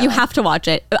idea. Wait, you have to watch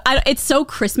it. It's so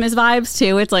Christmas vibes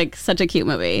too. It's like such a cute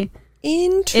movie.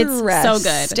 Interesting. It's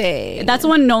so good. That's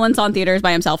when Nolan saw in theaters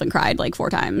by himself and cried like 4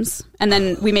 times. And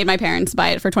then we made my parents buy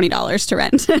it for $20 to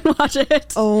rent and watch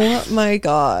it. Oh my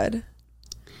God.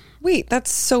 Wait,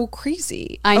 that's so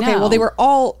crazy. I know. Okay, well, they were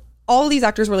all of these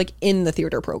actors were like in the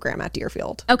theater program at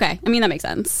Deerfield. Okay. I mean, that makes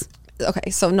sense.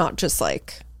 Okay, so not just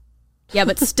like... Yeah,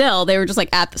 but still, they were just like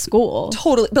at the school.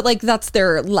 Totally. But like that's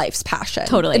their life's passion.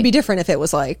 Totally. It'd be different if it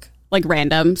was like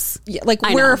randoms. Yeah, like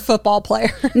we're a football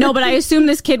player. No, but I assume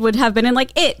this kid would have been in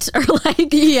like It or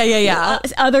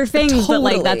like other things. Totally. But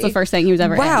like that's the first thing he was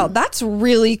ever in. Wow, that's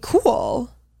really cool.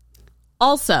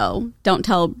 Also, don't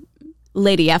tell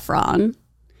Lady Efron,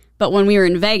 but when we were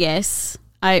in Vegas,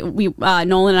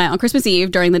 Nolan and I on Christmas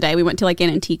Eve during the day we went to like an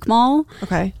antique mall.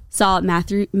 Okay. Saw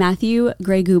Matthew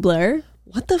Gray Gubler.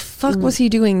 What the fuck was he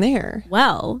doing there?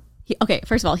 Well,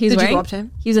 first of all, Did you go up to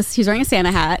him? He was wearing a Santa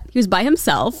hat. He was by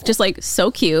himself, just like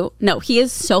so cute. No, he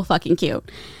is so fucking cute.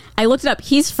 I looked it up.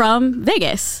 He's from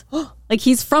Vegas. Like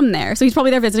he's from there, so he's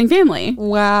probably there visiting family.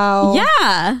 Wow.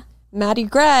 Yeah. Maddie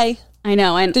Gray. I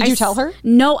know. And did you tell her?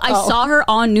 No, I saw her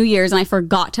on New Year's and I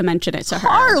forgot to mention it to her.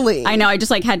 Harley. I know. I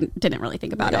just like didn't really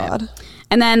think about it.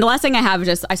 And then the last thing I have is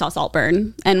just I saw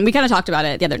Saltburn, and we kind of talked about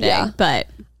it the other day, but.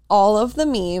 All of the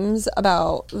memes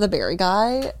about the Barry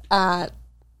guy at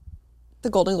the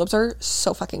Golden Globes are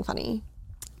so fucking funny.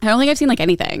 I don't think I've seen like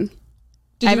anything.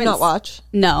 Did you not watch?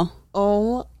 No.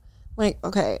 Oh,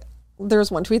 okay.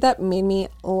 There's one tweet that made me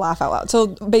laugh out loud. So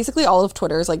basically all of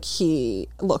Twitter is like he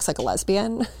looks like a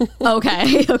lesbian.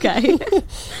 Okay.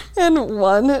 And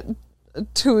one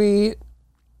tweet.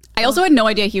 I also had no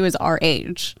idea he was our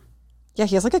age. Yeah,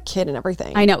 he has like a kid and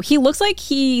everything. I know. He looks like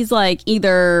he's like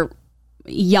either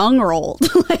young or old.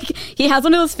 Like he has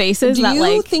one of those faces Do that you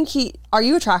like think are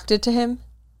you attracted to him?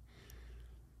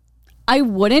 I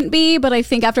wouldn't be, but I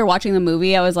think after watching the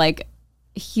movie I was like,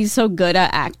 he's so good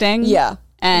at acting. Yeah.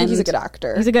 And he's a good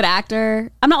actor. He's a good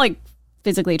actor. I'm not like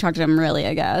physically attracted to him really,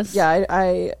 I guess. Yeah,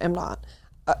 I am not.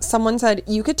 Someone said,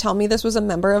 you could tell me this was a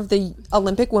member of the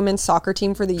Olympic women's soccer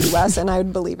team for the US and I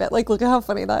would believe it. Like, look at how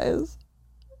funny that is.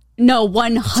 No,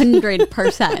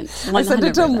 100%. I sent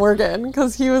it to Morgan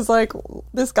because he was like,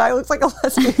 this guy looks like a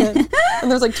lesbian. And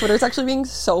there's like, Twitter's actually being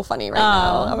so funny right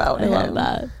now about him. I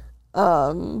love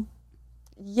that.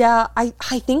 Yeah, I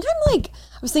think I'm like,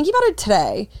 I was thinking about it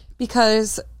today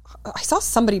because I saw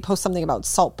somebody post something about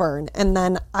Saltburn. And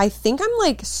then I think I'm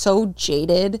like so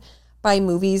jaded by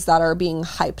movies that are being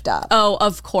hyped up. Oh,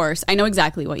 of course. I know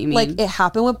exactly what you mean. Like, it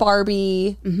happened with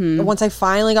Barbie. Mm-hmm. Once I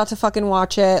finally got to fucking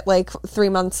watch it, like 3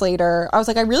 months later, I was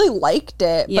like, I really liked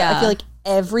it. But I feel like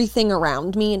everything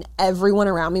around me and everyone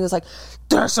around me was like,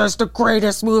 this is the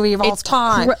greatest movie of all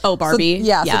time. Barbie.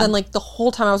 So then like the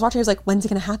whole time I was watching, I was like, when's it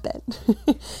going to happen?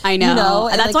 I know. You know?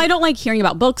 And that's like, why I don't like hearing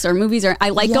about books or movies. Or I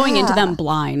like going into them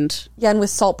blind. Yeah, and with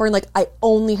Saltburn, like I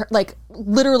only heard, like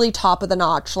literally top of the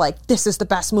notch, like this is the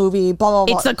best movie, blah, blah,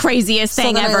 blah. It's the craziest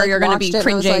thing ever. You're going to be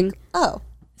cringing. Like, oh.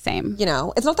 Same. You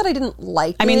know, it's not that I didn't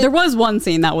like it. I mean, there was one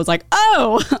scene that was like,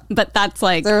 oh, but that's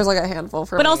like. There was like a handful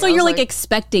for me. But also you're like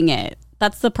expecting it.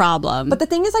 That's the problem. But the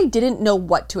thing is, I didn't know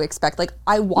what to expect. Like,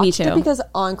 I watched it because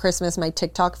on Christmas, my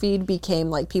TikTok feed became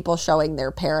like people showing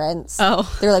their parents.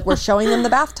 Oh. They're like, we're showing them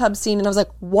the bathtub scene. And I was like,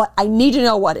 what? I need to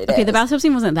know what it is. Okay, the bathtub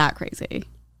scene wasn't that crazy.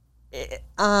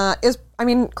 I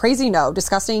mean, crazy, no.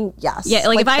 Disgusting, yes. Yeah,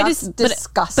 like if I just.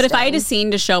 Disgusting. But if I had a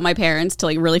scene to show my parents to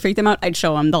like really freak them out, I'd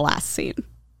show them the last scene.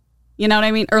 You know what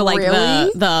I mean? Or like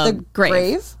really? the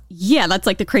grave. Yeah, that's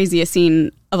like the craziest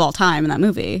scene of all time in that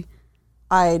movie.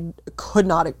 I could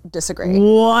not disagree.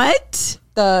 What?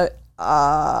 The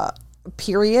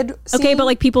period scene? Okay, but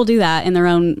like people do that in their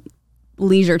own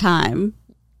leisure time.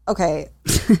 Okay.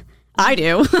 I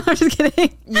do. I'm just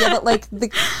kidding. Yeah, but like the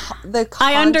context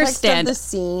I understand. of the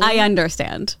scene I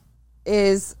understand.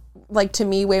 Is like to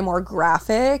me way more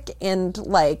graphic and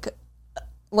like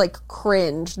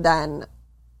cringe than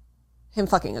him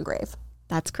fucking a grave.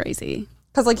 That's crazy.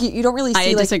 Because like you don't really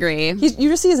see. I disagree. You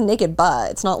just see his naked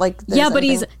butt. It's not like but anything.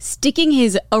 He's sticking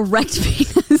his erect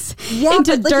penis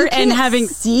into dirt and having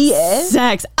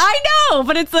sex. I know,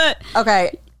 but it's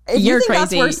okay. If you're you think crazy.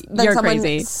 That's worse than you're someone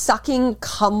crazy. Sucking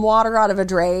cum water out of a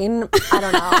drain. I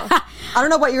don't know. I don't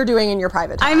know what you're doing in your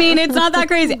private time. I mean, it's not that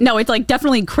crazy. No, it's like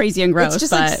definitely crazy and gross. It's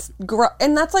just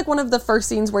and that's like one of the first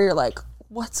scenes where you're like,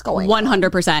 what's going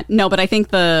 100%. No, but I think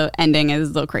the ending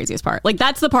is the craziest part. Like,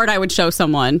 that's the part I would show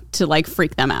someone to, like,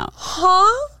 freak them out.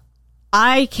 Huh?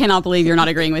 I cannot believe you're not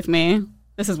agreeing with me.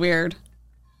 This is weird.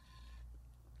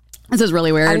 This is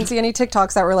really weird. I didn't see any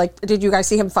TikToks that were like, did you guys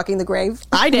see him fucking the grave?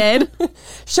 I did.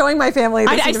 Showing my family.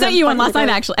 I sent you one last night,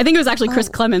 actually. I think it was actually Chris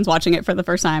Clemens watching it for the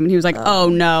first time. And he was like, oh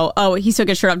no. Oh, he took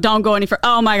his shirt off. Don't go any further.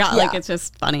 Oh my God. Yeah. Like, it's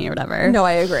just funny or whatever. No,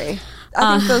 I agree.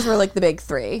 I think those were like the big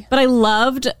three. But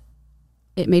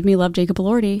it made me love Jacob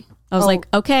Elordi. I was like,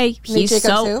 okay, he's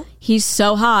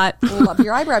so hot. I love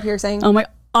your eyebrow piercing. Oh my,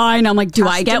 I know. I'm like, do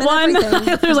I get one?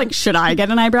 I was like, should I get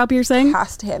an eyebrow piercing?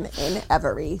 Cast him in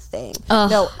everything.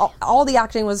 No, all the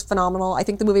acting was phenomenal. I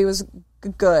think the movie was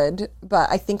good, but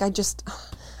I think I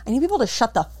need people to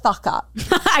shut the fuck up.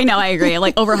 I know, I agree.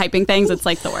 Like overhyping things, it's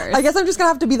like the worst. I guess I'm just gonna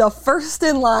have to be the first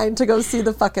in line to go see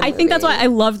the fucking movie. I think that's why I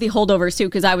love the holdovers too,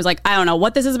 because I was like, I don't know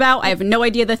what this is about. I have no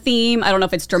idea the theme. I don't know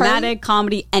if it's dramatic,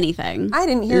 comedy, anything. I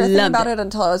didn't hear a thing about it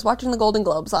until I was watching the Golden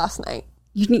Globes last night.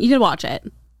 You need to watch it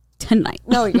tonight.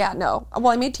 No. Well,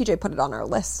 I made TJ put it on our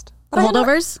list. But the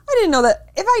holdovers? I didn't know that.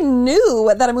 If I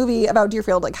knew that a movie about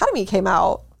Deerfield Academy came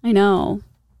out. I know.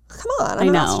 Come on, I'm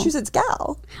a Massachusetts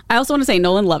gal. I also want to say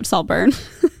Nolan loved Saltburn.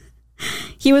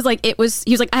 He was like,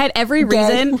 I had every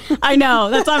reason. I know.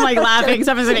 That's why I'm like laughing.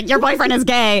 Someone's like, your boyfriend is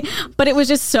gay. But it was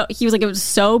just so, he was like, it was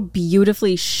so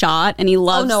beautifully shot and he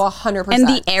loves. Oh no, 100%. And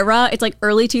the era, it's like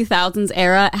early 2000s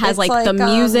era. It has like the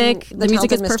music. The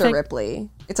music is perfect. Mr. Ripley.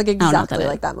 It's like exactly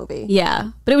like that movie.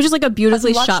 Yeah. But it was just like a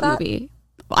beautifully shot movie.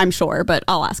 I'm sure, but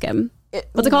I'll ask him.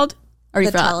 What's it called? The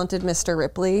Talented Mr.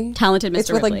 Ripley. Talented Mr. Ripley.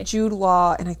 It's with like Jude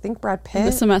Law and I think Brad Pitt.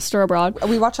 The Semester Abroad.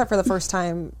 We watched that for the first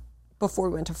time before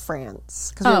we went to France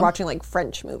because we were watching like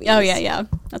French movies. Oh yeah,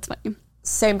 that's funny.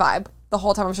 Same vibe. The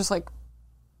whole time I was just like,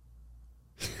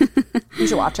 you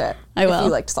should watch it. I will. If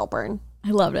you liked Saltburn.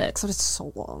 I loved it. So it's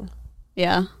so long.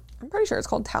 Yeah. I'm pretty sure it's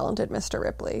called Talented Mr.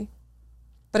 Ripley,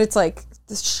 but it's like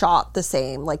shot the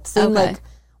same. Like the same. Okay. Like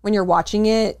when you're watching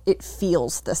it, it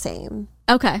feels the same.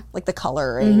 Okay. Like the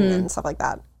coloring and stuff like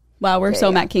that. Wow, we're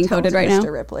so Matt King coded right now.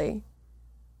 Mr. Ripley.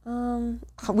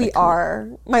 We are.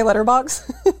 My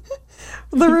letterbox.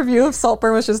 The review of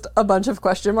Saltburn was just a bunch of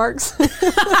question marks.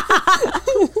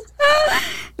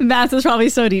 Matt's is probably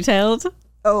so detailed.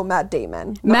 Oh, Matt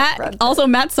Damon.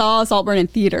 Matt saw Saltburn in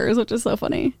theaters, which is so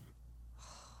funny.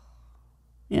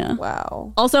 Yeah.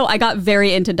 Wow. Also, I got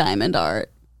very into diamond art,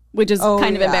 which is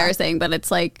kind of embarrassing, but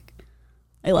it's like,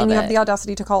 I love it. And you have the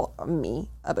audacity to call me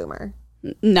a boomer.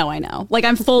 No, I know. Like,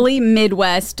 I'm fully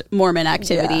Midwest Mormon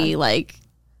activity, like...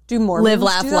 Do Mormons live,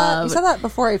 laugh, love. You said that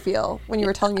before, I feel, when you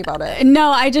were telling me about it. No,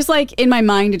 I just like, in my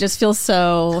mind, it just feels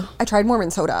so... I tried Mormon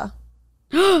soda.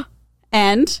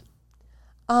 And?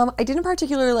 I didn't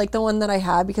particularly like the one that I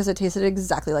had because it tasted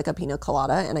exactly like a pina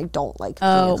colada, and I don't like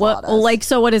pina coladas.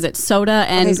 So what is it? Soda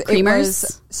and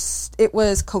creamers? It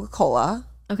was Coca-Cola.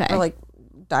 Okay. Or like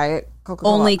Diet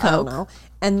Coca-Cola. Only Coke. I don't know.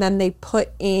 And then they put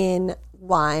in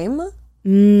lime,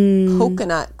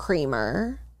 coconut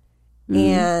creamer,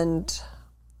 and...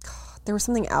 There was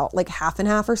something out, like half and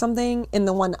half or something in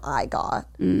the one I got.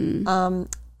 I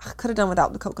could have done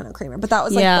without the coconut creamer, but that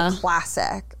was like the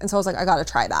classic. And so I was like, I got to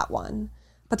try that one.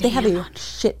 But they had a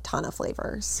shit ton of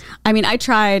flavors. I mean, I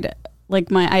tried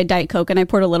I had Diet Coke and I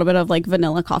poured a little bit of like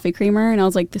vanilla coffee creamer and I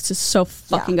was like, this is so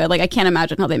fucking good. Like, I can't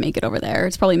imagine how they make it over there.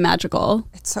 It's probably magical.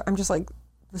 I'm just like,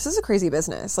 this is a crazy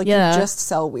business. Like, you just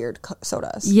sell weird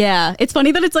sodas. Yeah. It's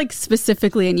funny that it's like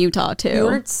specifically in Utah too. We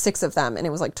ordered 6 of them and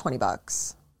it was like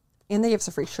 $20. And they gave us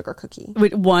a free sugar cookie.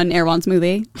 With one Erewhon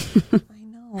smoothie. I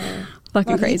know.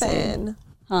 Fucking crazy. Even.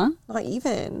 Huh? Not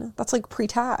even. That's like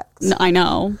pre-tax. No, I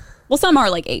know. Well, some are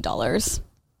like $8.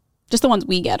 Just the ones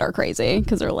we get are crazy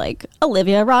because they're like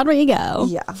Olivia Rodrigo.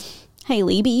 Yeah.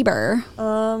 Hailey Bieber.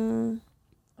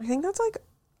 I think that's like,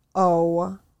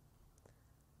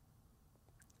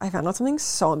 I found out something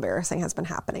so embarrassing has been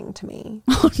happening to me.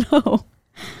 Oh no.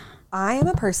 I am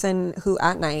a person who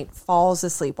at night falls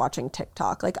asleep watching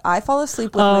TikTok. Like, I fall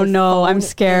asleep with I'm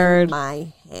scared. In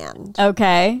my hand.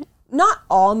 Okay. Not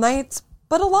all nights,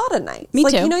 but a lot of nights. Me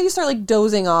like, too. You know, you start like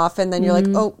dozing off and then you're like,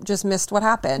 oh, just missed what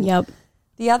happened. Yep.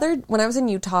 When I was in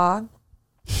Utah,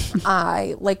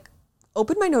 I like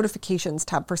opened my notifications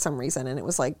tab for some reason and it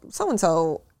was like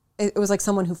so-and-so. It was like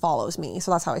someone who follows me.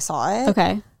 So that's how I saw it.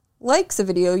 Okay. Likes a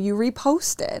video you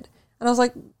reposted. And I was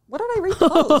like, what did I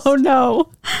repost? Oh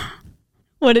no.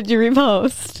 What did you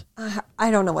repost?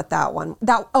 I don't know what that one.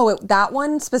 That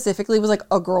one specifically was like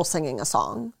a girl singing a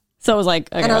song. So it was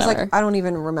like, okay, and I was whatever. like, I don't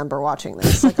even remember watching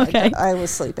this. Like, okay. I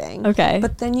was sleeping. Okay.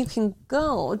 But then you can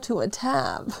go to a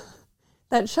tab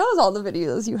that shows all the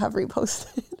videos you have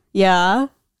reposted. Yeah.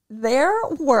 There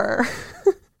were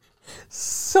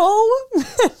so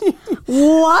many.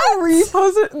 What?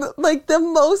 Reposted like the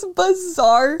most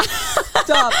bizarre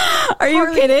stuff. Are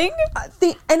you kidding?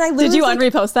 And I literally did you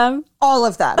unrepost them? All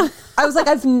of them. I was like,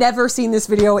 I've never seen this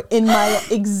video in my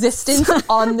existence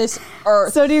on this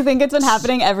earth. So do you think it's been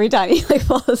happening every time you like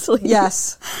fall asleep?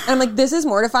 Yes. And I'm like, this is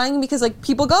mortifying because like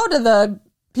people go to the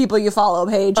people you follow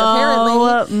page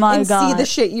apparently and see the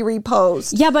shit you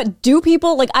repost. Yeah, but do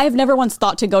people like? I have never once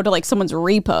thought to go to like someone's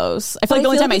repost. I feel like the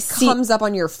only time I see comes up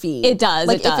on your feed, it does.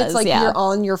 Like it does, if it's like you're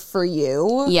on your For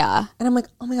You, yeah. And I'm like,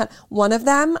 oh my god, one of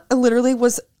them literally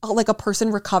was like a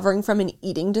person recovering from an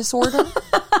eating disorder.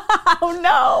 Oh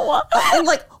no! And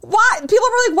like, what? People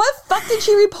were like, what the fuck did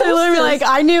she repost? They were like,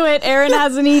 I knew it. Erin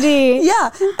has an ED.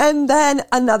 Yeah. And then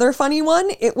another funny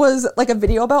one, it was like a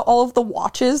video about all of the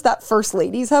watches that first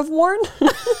ladies have worn.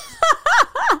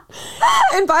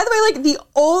 And by the way, like the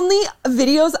only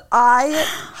videos I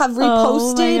have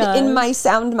reposted in my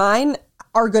sound mind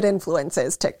are good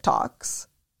influences TikToks.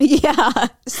 Yeah.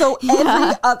 So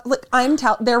every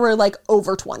there were like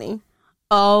over 20.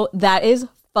 Oh, that is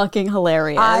fucking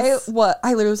hilarious. I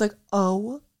literally was like,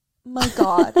 oh my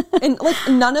god. And like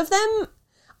none of them.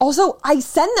 Also, I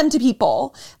send them to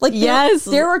people. Like yes,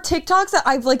 there are TikToks that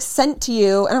I've like sent to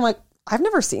you, and I'm like, I've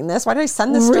never seen this. Why did I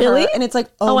send this to her? And it's like,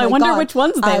 oh my I wonder god, which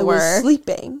ones they were. I was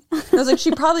sleeping. And I was like,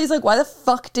 she probably is like, why the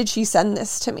fuck did she send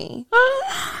this to me?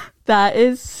 That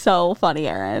is so funny,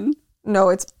 Erin. No,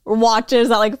 it's watches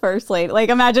that like first lady. Like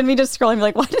imagine me just scrolling,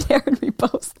 like, why did Erin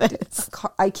repost this?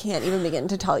 I can't even begin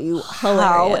to tell you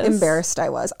how embarrassed I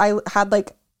was. I had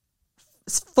like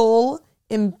full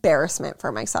embarrassment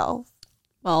for myself.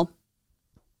 Well,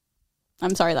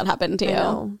 I'm sorry that happened to you.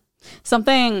 Know.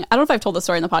 Something, I don't know if I've told the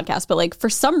story in the podcast, but like for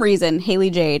some reason,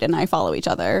 Haley Jade and I follow each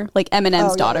other, like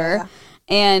Eminem's daughter. Yeah.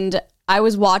 And I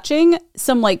was watching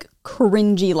some like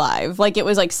cringy live. Like it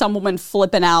was like some woman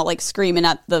flipping out, like screaming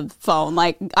at the phone.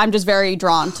 Like I'm just very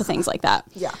drawn to things like that.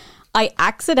 Yeah. I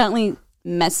accidentally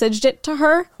messaged it to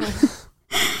her.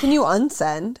 Can you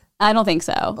unsend? I don't think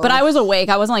so. But I was awake.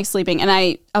 I wasn't like sleeping. And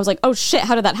I was like, oh shit,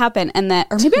 how did that happen? And then,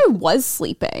 or maybe I was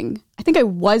sleeping. I think I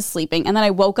was sleeping. And then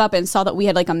I woke up and saw that we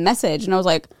had like a message. And I was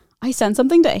like, I sent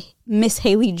something to Miss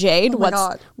Haley Jade.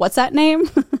 What's that name?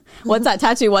 What's that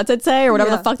tattoo? What's it say? Or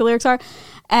whatever the fuck the lyrics are.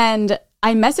 And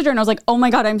I messaged her and I was like, oh my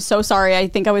God, I'm so sorry. I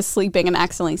think I was sleeping and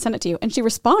accidentally sent it to you. And she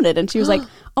responded and she was like,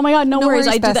 oh my God, no worries.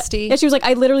 I do that. Yeah, she was like,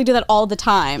 I literally do that all the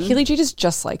time. Haley Jade is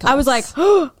just like us. I was like,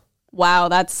 oh, wow,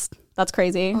 that's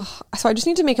crazy. So I just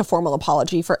need to make a formal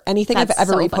apology for anything I've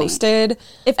ever reposted. Funny.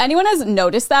 If anyone has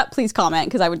noticed that, please comment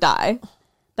because I would die.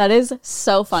 That is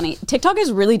so funny. TikTok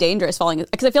is really dangerous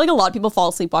because I feel like a lot of people fall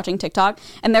asleep watching TikTok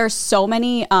and there are so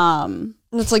many.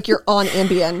 It's like you're on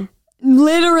Ambien.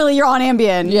 Literally, you're on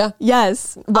Ambien. Yeah.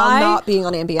 Yes. While not being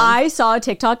on Ambien. I saw a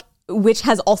TikTok which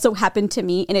has also happened to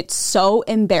me and it's so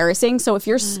embarrassing. So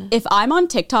if I'm on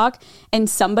TikTok and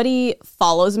somebody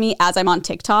follows me as I'm on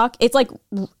TikTok, it's like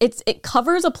it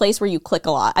covers a place where you click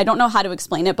a lot. I don't know how to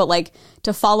explain it, but like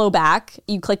to follow back,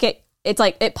 you click it. It's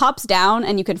like it pops down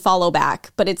and you can follow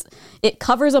back, but it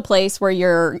covers a place where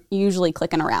you're usually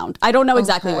clicking around. I don't know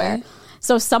exactly where.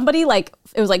 So somebody like,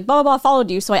 it was like, blah, blah, blah, followed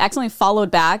you. So I accidentally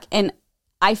followed back and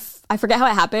I forget how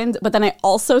it happened, but then I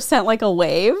also sent like a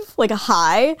wave, like a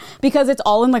hi, because it's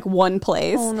all in like one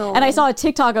place. Oh, no. And I saw a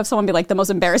TikTok of someone be like, the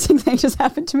most embarrassing thing just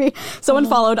happened to me. Someone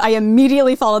followed, I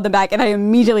immediately followed them back and I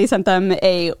immediately sent them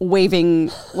a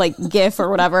waving like GIF or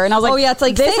whatever. And I was like, oh yeah, it's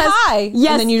like, say hi.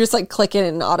 Yes. And then you just like click it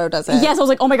and auto does it. Yes. I was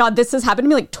like, oh my God, this has happened to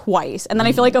me like twice. And then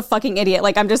I feel like a fucking idiot.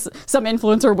 Like I'm just some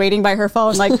influencer waiting by her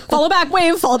phone, like follow back,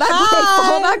 wave, follow back, wave,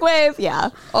 follow back, wave. Yeah.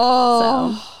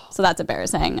 Oh. So that's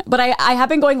embarrassing. But I have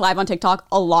been going live on TikTok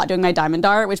a lot doing my diamond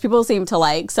dart, which people seem to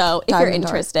like. So if you're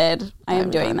interested, I am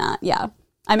doing that. Yeah.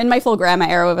 I'm in my full grandma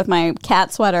era with my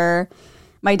cat sweater,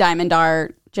 my diamond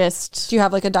dart. Just do you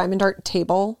have like a diamond dart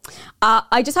table?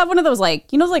 I just have one of those like,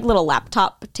 those like little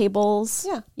laptop tables.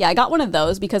 Yeah. Yeah, I got one of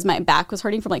those because my back was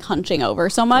hurting from like hunching over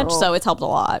so much. So it's helped a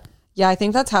lot. Yeah, I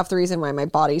think that's half the reason why my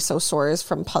body's so sore is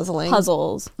from puzzling.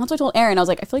 Puzzles. That's what I told Erin. I was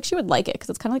like, I feel like she would like it because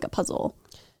it's kind of like a puzzle.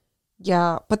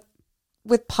 Yeah, but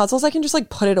with puzzles, I can just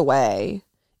like put it away.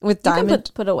 With diamond, you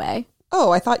can put away. Oh,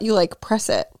 I thought you like press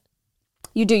it.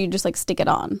 You do. You just like stick it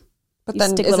on. But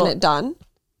then isn't it done?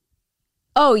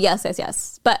 Oh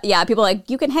yes. But yeah, people are like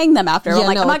you can hang them after. Yeah, I'm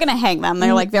like I'm not gonna hang them.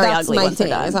 They're like very ugly once they're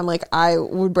done. I'm like I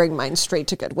would bring mine straight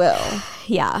to Goodwill.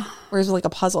 Yeah. Whereas with like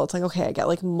a puzzle, it's like okay, I get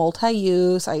like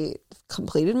multi-use. I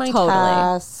completed my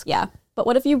task. Yeah. But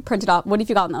what if you printed off? What if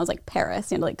you got one that was like Paris?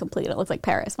 You had to like complete it. It looks like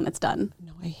Paris when it's done.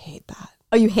 No, I hate that.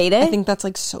 Oh, you hate it? I think that's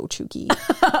like so chooky.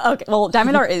 Okay, well,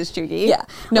 Diamond Art is chooky. Yeah.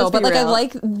 No, Let's but be like I real.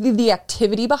 like the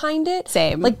activity behind it.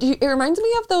 Same. Like it reminds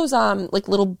me of those like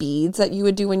little beads that you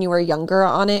would do when you were younger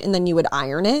on it, and then you would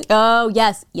iron it. Oh,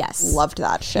 yes. Loved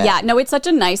that shit. Yeah, no, it's such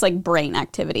a nice like brain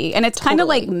activity. And it's kind of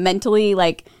like mentally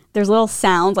like there's little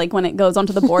sounds like when it goes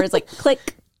onto the board, it's like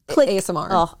click, click. ASMR.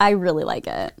 Oh, I really like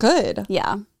it. Good.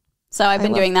 Yeah. So I've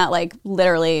been doing that like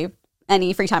literally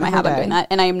any free time I have, I'm doing that.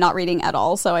 And I am not reading at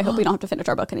all. So I hope we don't have to finish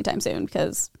our book anytime soon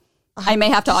because I may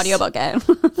have to audiobook it.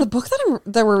 The book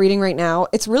that we're reading right now,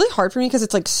 it's really hard for me because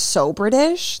it's like so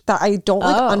British that I don't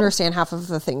like understand half of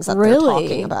the things that they're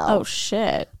talking about. Oh,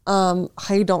 shit.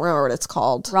 I don't remember what it's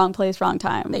called. Wrong place, wrong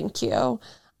time. Thank you.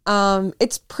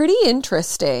 It's pretty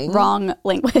interesting. Wrong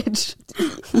language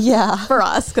Yeah. for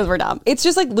us because we're dumb. It's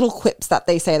just like little quips that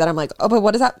they say that I'm like, oh, but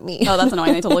what does that mean? Oh, that's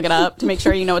annoying. I need to look it up to make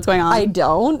sure you know what's going on. I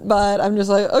don't, but I'm just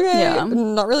like, okay, Yeah.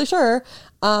 not really sure.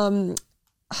 I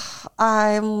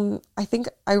think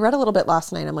I read a little bit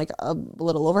last night. I'm like a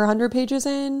little over 100 pages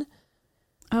in.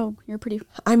 Oh, you're pretty.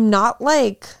 I'm not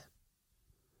like,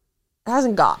 it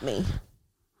hasn't got me.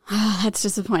 That's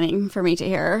disappointing for me to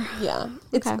hear. Yeah.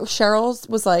 It's Cheryl's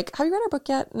was like, have you read our book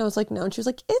yet? And I was like, no. And she was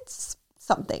like, it's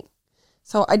something.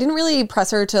 So I didn't really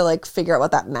press her to like figure out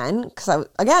what that meant because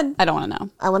I don't want to know.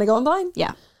 I want to go in blind.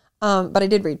 Yeah. But I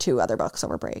did read 2 other books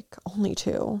over break. Only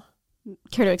 2.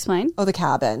 Care to explain? Oh, The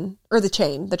Cabin or The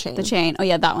Chain. The Chain. Oh,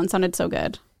 yeah, that one sounded so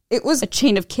good. It was A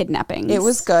Chain of Kidnappings. It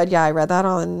was good. Yeah, I read that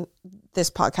on this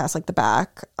podcast, like the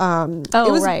back. It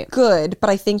was right. good, but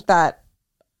I think that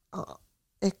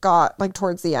it got like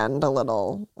towards the end a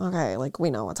little, okay, like we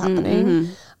know what's happening.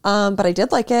 But I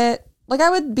did like it. Like I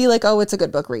would be like, oh, it's a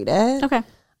good book, read it. Okay.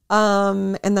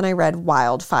 And then I read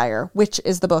Wildfire, which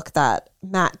is the book that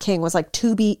Matt King was like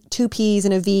two P's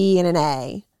and a V and an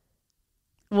A.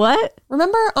 What?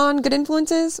 Remember on Good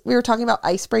Influences, we were talking about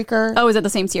Icebreaker? Oh, is it the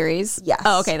same series? Yes.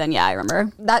 Oh, okay, then yeah, I remember.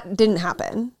 That didn't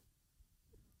happen.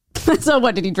 So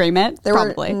what, did he dream it?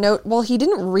 Probably. Well, he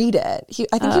didn't read it.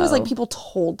 I think he was like, people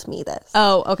told me this.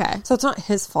 Oh, okay. So it's not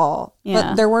his fault. Yeah.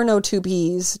 But there were no 2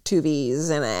 P's, 2 V's,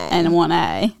 and A. And 1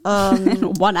 A.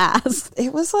 And 1 ass.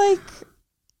 It was like,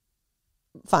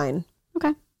 fine.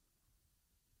 Okay.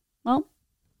 Well,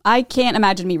 I can't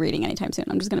imagine me reading anytime soon.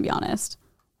 I'm just going to be honest.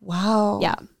 Wow.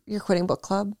 Yeah. You're quitting book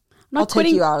club? I'll take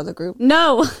you out of the group.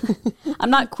 No.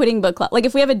 I'm not quitting book club. Like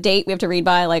if we have a date we have to read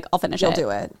by, like I'll finish You'll it. do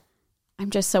it. I'm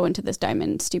just so into this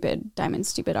diamond stupid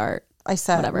art. I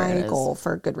set Whatever my it is. goal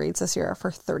for Goodreads this year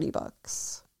for 30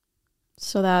 books.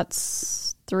 So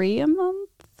that's 3 a month?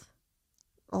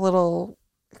 A little,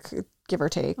 give or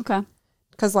take. Okay.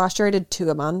 Because last year I did 2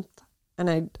 a month. And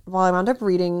I wound up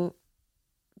reading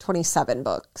 27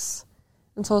 books.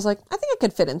 And so I was like, I think I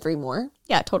could fit in 3 more.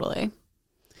 Yeah, totally.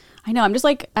 I know. I'm just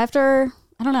like, I don't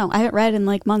know. I haven't read in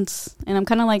like months and I'm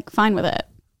kind of like fine with it.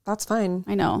 That's fine.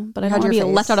 I know, but You I had don't want to your be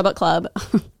phase. left out of book club.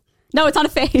 No, it's not a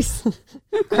phase.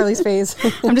 Carly's phase.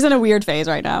 I'm just in a weird phase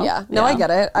right now. Yeah. No, I get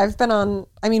it. I've been on,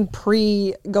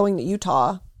 pre going to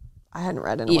Utah, I hadn't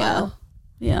read in a while.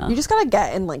 Yeah. You just got to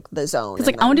get in like the zone. It's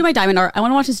like, I want to do my diamond art. I want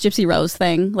to watch this Gypsy Rose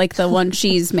thing, like the one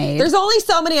she's made. There's only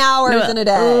so many hours in a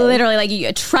day. Literally, like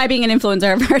you try being an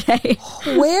influencer per day.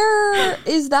 Where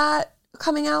is that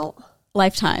coming out?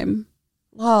 Lifetime.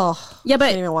 Oh, Yeah, but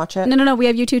can't even watch it. no. We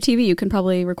have YouTube TV. You can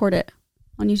probably record it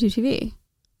on YouTube TV.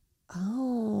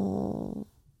 Oh,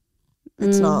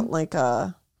 it's not like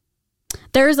a.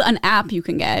 There's an app you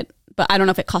can get, but I don't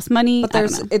know if it costs money. But I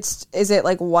don't know. is it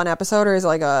like one episode or is it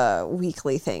like a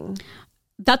weekly thing?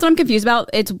 That's what I'm confused about.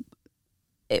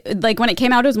 Like when it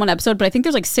came out, it was 1 episode, but I think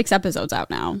there's like 6 episodes out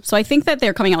now. So I think that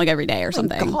they're coming out like every day or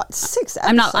something. God, 6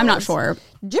 episodes. I'm not sure.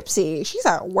 Gypsy, she's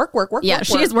at work. Yeah,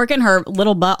 she is working her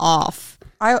little butt off.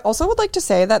 I also would like to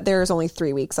say that there's only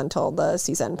 3 weeks until the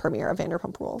season premiere of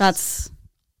Vanderpump Rules. That's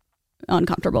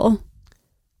uncomfortable.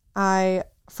 I,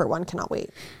 for one, cannot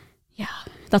wait. Yeah,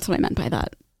 that's what I meant by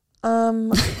that.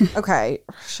 Okay,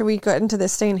 should we get into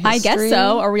this day in history? I guess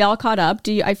so. Are we all caught up?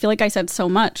 I feel like I said so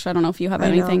much. I don't know if you have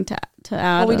anything to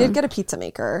add. Well, we did get a pizza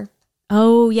maker.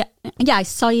 Oh, yeah. Yeah, I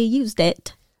saw you used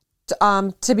it.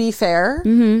 To be fair,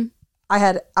 I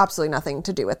had absolutely nothing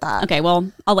to do with that. Okay,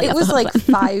 well, I'll let you It off was the hook like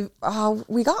then. 5.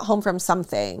 We got home from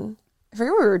something. I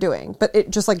forget what we were doing, but it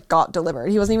just like got delivered.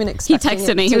 He wasn't even expecting He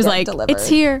texted me. it He to was get like, delivered. it's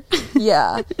here.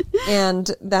 Yeah. And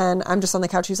then I'm just on the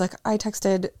couch. He's like, I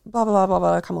texted blah, blah, blah, blah,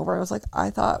 blah, come over. I was like, I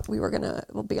thought we were going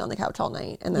to be on the couch all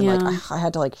night. And then like I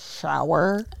had to like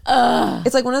shower.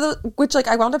 It's like one of those, which like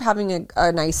I wound up having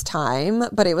a nice time,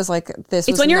 but it was like this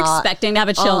It's was when you're not expecting to have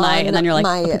a chill night and then you're like,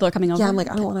 oh, people are coming over. Yeah, I'm like,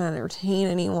 I don't want to entertain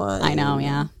anyone. I know,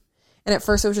 yeah. And at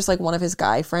first it was just like one of his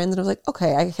guy friends. And I was like,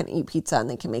 okay, I can eat pizza and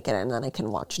they can make it and then I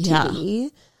can watch TV.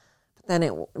 But then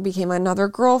it became another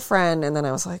girlfriend. And then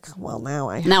I was like, well, now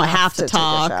I have to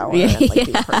talk. Take a shower and like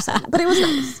be a person. But it was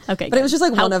nice. Okay. But it was just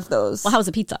like one of those. Well, how's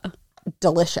the pizza?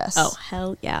 Delicious. Oh,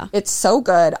 hell yeah. It's so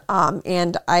good.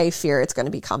 And I fear it's going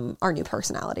to become our new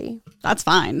personality. That's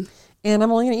fine. And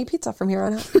I'm only going to eat pizza from here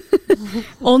on out.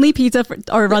 Only pizza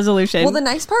or resolution. Well, the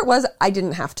nice part was I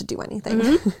didn't have to do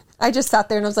anything. I just sat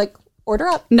there and I was like, order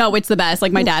up. No, it's the best.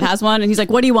 Like my dad has one and he's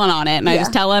like, what do you want on it? And I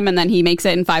just tell him and then he makes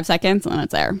it in 5 seconds and then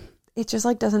it's there. It just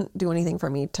like doesn't do anything for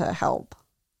me to help.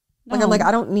 No. Like I'm like, I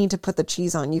don't need to put the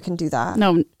cheese on. You can do that.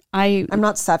 No, I'm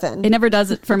not 7. It never does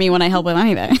it for me when I help with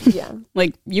anything. Yeah.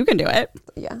 Like you can do it.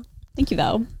 Yeah. Thank you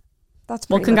though. That's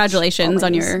well, congratulations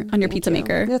on your pizza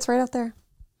maker. Yeah, it's right out there.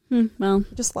 Well,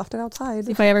 just left it outside.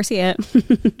 If I ever see it.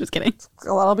 Just kidding.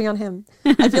 Well, that'll be on him.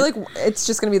 I feel like it's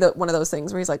just going to be one of those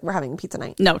things where he's like, we're having pizza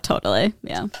night. No, totally.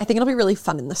 Yeah. I think it'll be really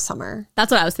fun in the summer. That's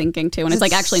what I was thinking too. And it's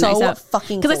like actually so nice out.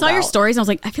 Fucking because I saw your stories and I was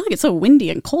like, I feel like it's so windy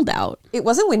and cold out. It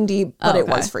wasn't windy, but it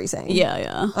was freezing. Yeah,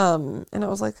 yeah. And I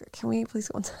was like, can we please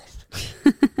go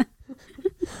inside?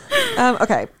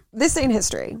 Okay. This day in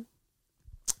history.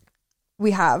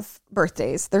 We have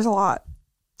birthdays. There's a lot.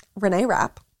 Renee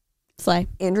Rapp. Slay.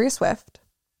 Andrea Swift.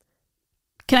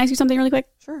 Can I ask you something really quick?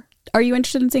 Sure. Are you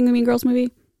interested in seeing the Mean Girls movie?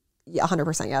 Yeah,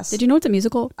 100% yes. Did you know it's a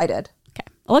musical? I did. Okay.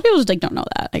 A lot of people just like don't know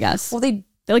that, I guess. Well, they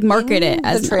like market it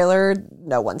as the trailer.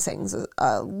 No one sings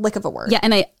a lick of a word. Yeah,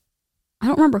 and I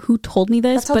don't remember who told me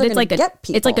this, but it's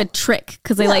like a trick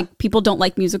because they like people don't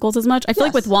like musicals as much. I feel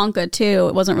like with Wonka too,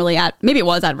 it wasn't really maybe it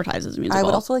was advertised as a musical. I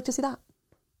would also like to see that.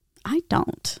 I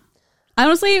don't. I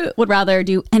honestly would rather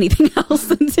do anything else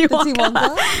than see Wonka. Yeah,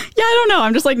 I don't know.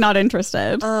 I'm just like not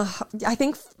interested. I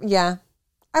think, I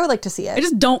would like to see it. I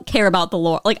just don't care about the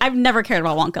lore. Like I've never cared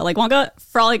about Wonka. Like Wonka,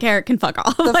 for all I care, can fuck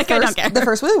off. I don't care. The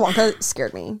first Willy Wonka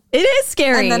scared me. It is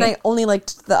scary. And then I only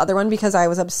liked the other one because I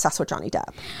was obsessed with Johnny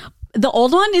Depp. The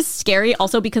old one is scary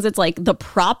also because it's like the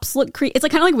props look it's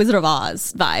like kind of like Wizard of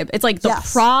Oz vibe. It's like the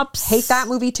props. Hate that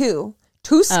movie too.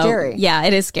 Too scary. Yeah,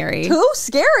 it is scary. Too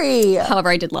scary. However,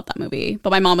 I did love that movie. But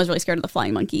my mom was really scared of the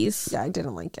flying monkeys. Yeah, I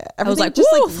didn't like it. I was like, just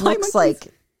looks monkeys. Like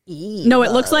no,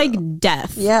 it looks like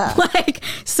death. Yeah. Like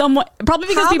someone probably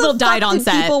because people died on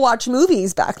set. People watch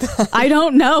movies back then. I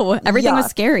don't know. Everything was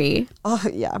scary. Oh,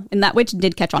 yeah. And that witch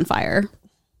did catch on fire,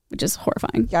 which is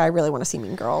horrifying. Yeah, I really want to see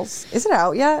Mean Girls. Is it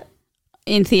out yet?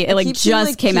 In theater, it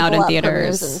just came out in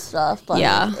theaters and stuff. But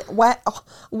yeah.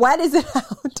 When is it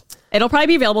out? It'll probably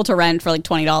be available to rent for like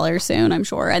 $20 soon, I'm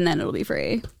sure, and then it'll be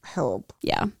free. I hope.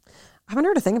 Yeah. I haven't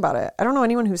heard a thing about it. I don't know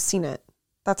anyone who's seen it.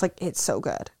 That's like, it's so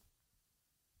good.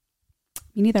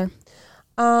 Me neither.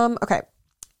 Okay.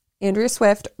 Andrea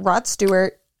Swift, Rod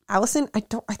Stewart, Allison.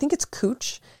 I think it's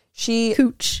Cooch.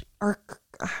 Cooch.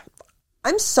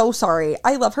 I'm so sorry.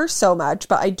 I love her so much,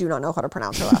 but I do not know how to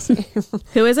pronounce her last name.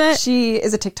 Who is it? She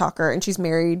is a TikToker and she's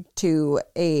married to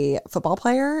a football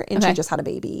player and she just had a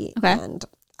baby. Okay. And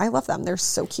I love them. They're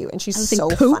so cute and she's so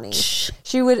funny.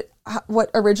 She would, what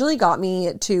originally got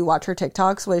me to watch her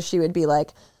TikToks was she would be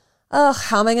like, oh,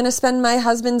 how am I going to spend my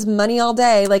husband's money all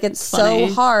day? Like, it's so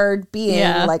hard being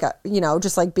like,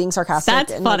 just like being sarcastic.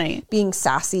 That's and funny. Like, being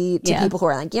sassy to people who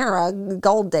are like, you're a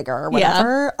gold digger or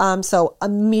whatever. So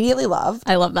immediately love.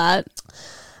 I love that.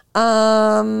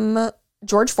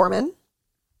 George Foreman.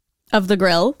 Of The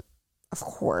Grill. Of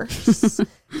course.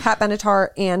 Pat Benatar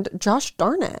and Josh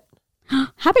Darnett.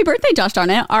 Happy birthday, Josh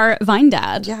Darnett, our Vine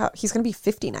dad. Yeah, he's going to be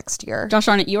 50 next year. Josh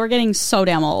Darnett, you are getting so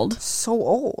damn old. So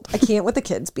old. I can't with the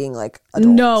kids being like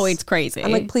adults. No, it's crazy.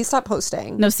 I'm like, please stop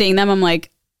posting. No, seeing them, I'm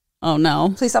like, oh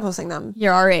no. Please stop posting them.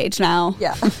 You're our age now.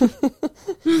 Yeah.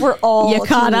 We're all You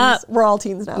caught up. We're all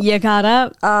teens now. You caught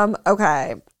up.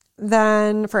 Okay.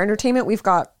 Then for entertainment, we've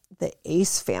got the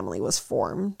Ace family was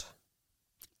formed.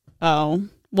 Oh.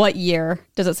 What year?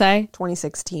 Does it say?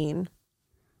 2016.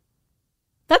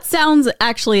 That sounds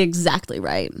actually exactly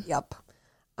right. Yep.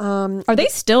 Are they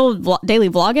still daily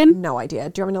vlogging? No idea.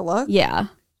 Do you want me to look? Yeah.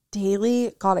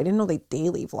 Daily? God, I didn't know they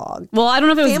daily vlogged. Well, I don't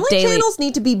know if it was daily. Family channels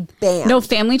need to be banned. No,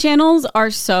 family channels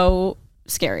are so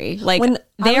scary. Like when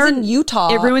I was in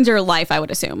Utah, it ruins your life, I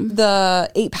would assume. The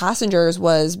 8 Passengers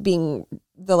was being,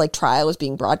 the like trial was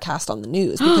being broadcast on the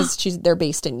news because they're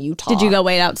based in Utah. Did you go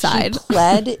wait outside? She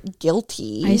pled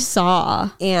guilty. I saw.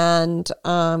 And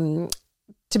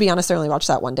to be honest, I only watched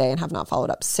that one day and have not followed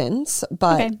up since.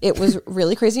 But it was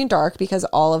really crazy and dark because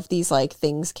all of these like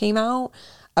things came out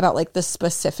about like the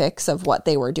specifics of what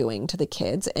they were doing to the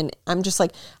kids. And I'm just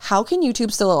like, how can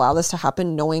YouTube still allow this to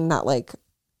happen knowing that like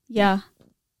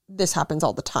this happens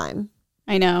all the time?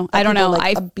 I know. I don't know.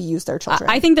 Like, abuse their children.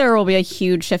 I think there will be a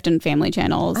huge shift in family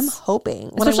channels. I'm hoping.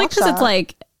 Especially because it's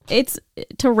like, it's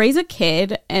to raise a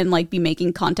kid and like be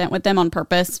making content with them on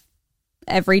purpose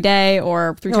every day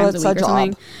or 3 times a week or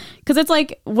something. Because it's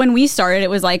like when we started, it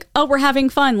was like, oh, we're having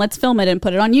fun. Let's film it and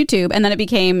put it on YouTube. And then it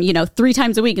became, 3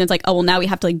 times a week. And it's like, oh, well, now we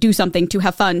have to like do something to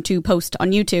have fun to post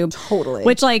on YouTube. Totally.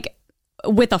 Which like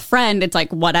with a friend, it's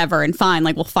like whatever and fine.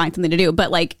 Like we'll find something to do.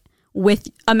 But like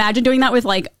imagine doing that with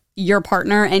like your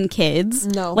partner and kids.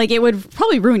 No. Like it would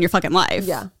probably ruin your fucking life.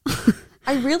 Yeah.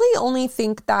 I really only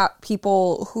think that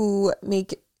people who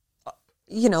make,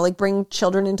 like bring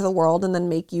children into the world and then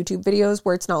make YouTube videos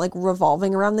where it's not like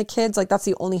revolving around the kids, like that's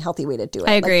the only healthy way to do it.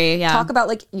 I agree. Like, yeah. Talk about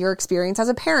like your experience as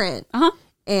a parent. Uh-huh.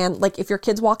 And like if your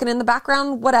kid's walking in the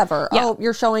background, whatever. Yeah. Oh,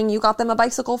 you're showing you got them a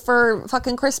bicycle for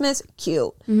fucking Christmas.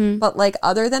 Cute. Mm-hmm. But like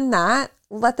other than that,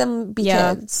 let them be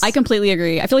kids. I completely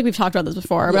agree. I feel like we've talked about this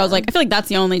before, but I was like, I feel like that's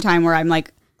the only time where I'm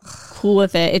like cool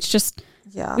with it. It's just,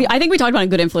 I think we talked about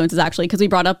good influences actually, because we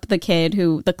brought up the kid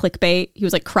the clickbait, he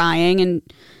was like crying and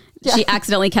she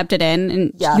accidentally kept it in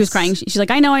and he was crying. She's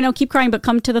like, I know, keep crying, but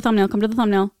come to the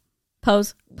thumbnail,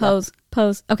 pose.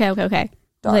 Okay.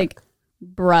 Dark. Like,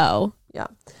 bro. Yeah.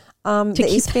 The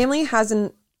Ace family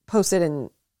hasn't posted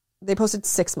they posted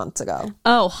 6 months ago.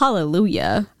 Oh,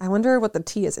 hallelujah. I wonder what the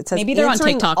tea is. It says maybe they're on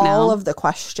TikTok now. All of the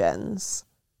questions.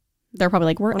 They're probably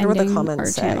like, we're ending what the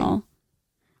comments our channel.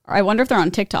 I wonder if they're on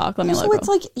TikTok. Let me look. So it's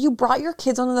like you brought your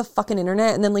kids onto the fucking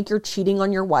internet and then like you're cheating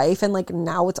on your wife and like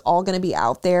now it's all going to be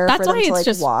out there for them to like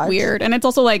just watch. Weird. And it's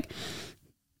also like,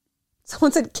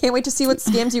 someone said, can't wait to see what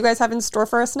scams you guys have in store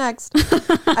for us next.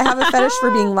 I have a fetish for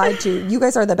being lied to. You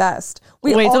guys are the best.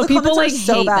 Wait, so people like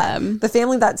hate them. The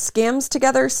family that scams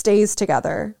together stays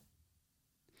together.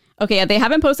 Okay, yeah, they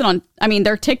haven't posted on,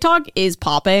 their TikTok is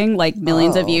popping like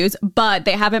millions of views, but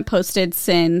they haven't posted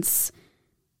since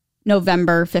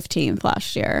November 15th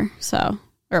last year.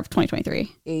 Or of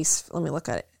 2023. Ace, let me look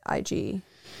at it. IG.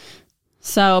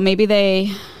 So maybe they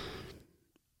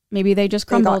just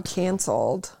crumbled. They got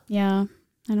canceled. Yeah,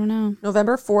 I don't know.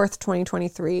 November 4th,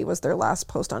 2023 was their last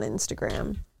post on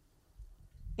Instagram.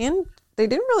 And they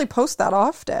didn't really post that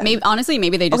often.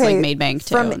 Maybe they just like made bank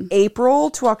too. From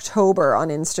April to October on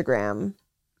Instagram,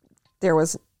 there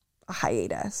was a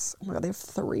hiatus. Oh my God, they have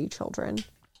 3 children.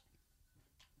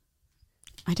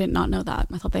 I did not know that.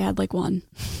 I thought they had like 1.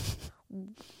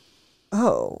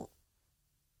 Oh.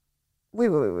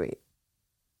 Wait.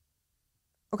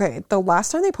 Okay, the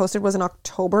last time they posted was in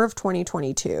October of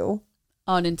 2022.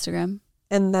 On Instagram.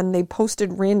 And then they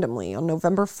posted randomly on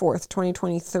November 4th,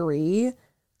 2023,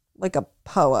 like a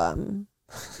poem.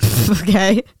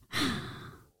 Okay.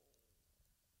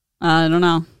 I don't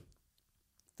know.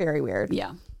 Very weird.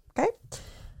 Yeah. Okay.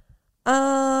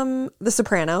 The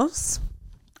Sopranos.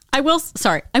 I will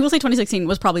say 2016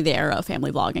 was probably the era of family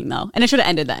vlogging though. And it should have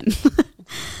ended then.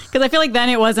 Because I feel like then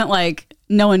it wasn't like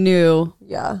no one knew.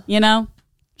 Yeah.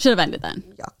 Should have ended then.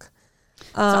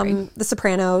 Yuck. The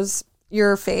Sopranos,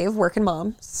 your fave, Working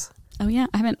Moms. Oh yeah,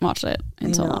 I haven't watched it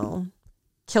in so long.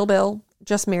 Kill Bill,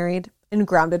 Just Married, and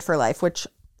Grounded for Life, which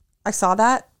I saw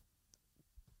that.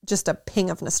 Just a ping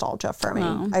of nostalgia for me.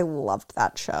 Oh. I loved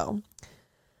that show.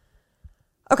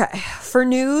 Okay, for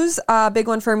news, big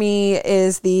one for me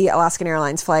is the Alaskan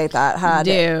Airlines flight that had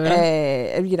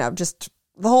just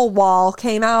the whole wall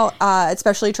came out,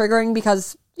 especially triggering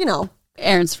because,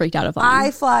 Aaron's freaked out of flying.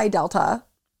 I fly Delta,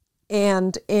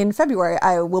 and in February,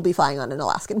 I will be flying on an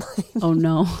Alaskan plane. Oh,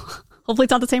 no. Hopefully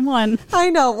it's not the same one. I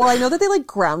know. Well, I know that they like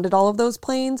grounded all of those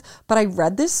planes, but I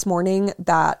read this morning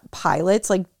that pilots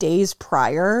like days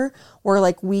prior were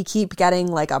like, we keep getting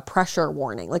like a pressure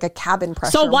warning, like a cabin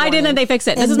pressure So why warning. didn't they fix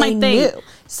it? This is my thing.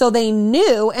 So they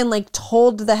knew and like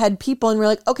told the head people and we're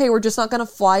like, okay, we're just not going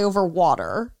to fly over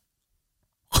water.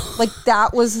 Like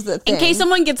that was the thing. In case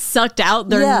someone gets sucked out,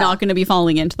 they're not going to be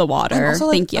falling into the water.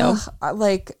 Also, Thank you.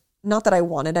 Not that I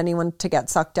wanted anyone to get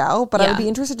sucked out, but I would be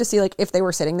interested to see like if they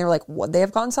were sitting there, like would they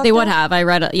have gotten sucked out? They would have.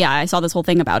 I saw this whole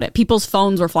thing about it. People's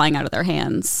phones were flying out of their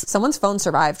hands. Someone's phone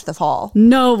survived the fall.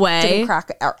 No way. Didn't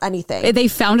crack or anything. They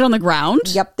found it on the ground?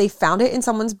 Yep. They found it in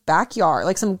someone's backyard.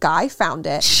 Like some guy found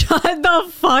it. Shut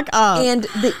the fuck up. And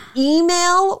the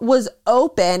email was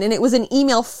open and it was an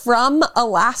email from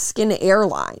Alaskan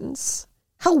Airlines.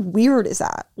 How weird is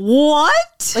that?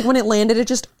 What? Like when it landed, it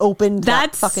just opened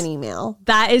that fucking email.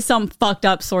 That is some fucked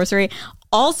up sorcery.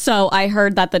 Also, I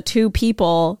heard that the 2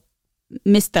 people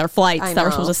missed their flights that were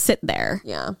supposed to sit there.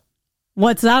 Yeah.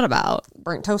 What's that about?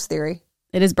 Burnt toast theory.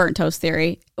 It is burnt toast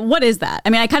theory. What is that? I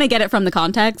mean, I kind of get it from the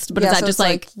context, but is that just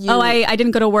like I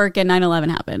didn't go to work and 9/11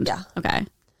 happened? Yeah. Okay.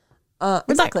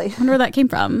 Exactly. I wonder where that came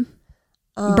from.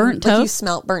 Burnt Like you toast?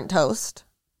 smelt burnt toast.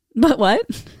 But what?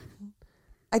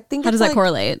 I think How does that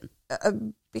correlate?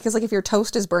 Because like if your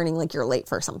toast is burning, like you're late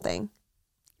for something.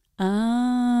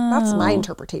 Oh. That's my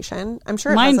interpretation. I'm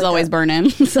sure Mine's like always burning.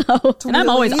 So and I'm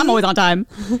always on time.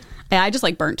 Yeah, I just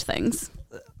like burnt things.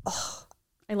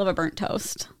 I love a burnt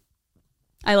toast.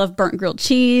 I love burnt grilled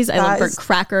cheese. I love burnt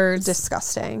crackers.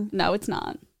 Disgusting. No, it's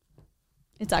not.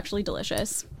 It's actually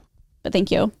delicious. But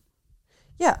thank you.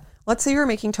 Yeah. Let's say you were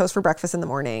making toast for breakfast in the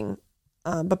morning,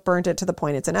 but burnt it to the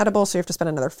point it's inedible, so you have to spend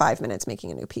another 5 minutes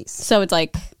making a new piece. So it's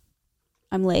like,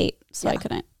 I'm late, so I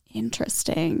couldn't.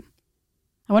 Interesting.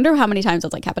 I wonder how many times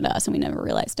that's like happened to us and we never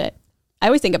realized it. I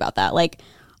always think about that. Like,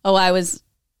 oh, I was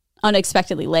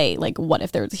unexpectedly late. Like, what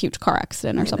if there was a huge car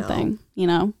accident or something? You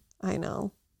know? I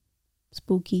know.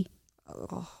 Spooky.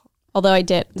 Although I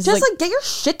did. Just like get your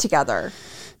shit together.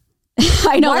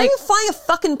 I know. Why like, are you flying a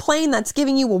fucking plane that's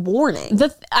giving you a warning?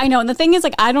 I know. And the thing is,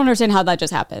 like, I don't understand how that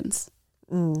just happens.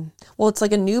 Well, it's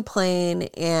like a new plane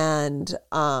and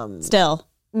Still.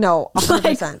 no,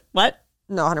 100%. Like, what?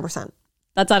 No, 100%.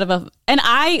 That's out of a... And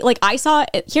I saw...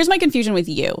 Here's my confusion with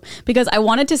you. Because I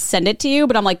wanted to send it to you,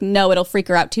 but I'm like, no, it'll freak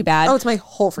her out too bad. Oh, it's my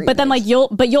whole freak. But then like you'll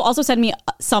also send me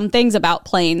some things about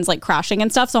planes like crashing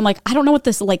and stuff. So I'm like, I don't know what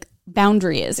this like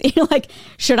boundary is. You're like,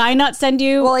 should I not send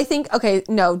you? Well, I think, okay,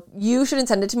 no, you shouldn't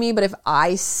send it to me. But if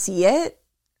I see it,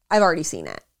 I've already seen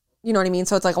it. You know what I mean?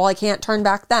 So it's like, well, I can't turn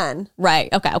back then.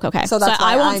 Right. Okay. So that's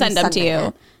why I won't I'm send them to you.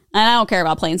 it. And I don't care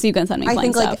about planes. So you can send me I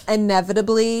plane think stuff. like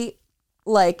inevitably,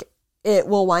 like it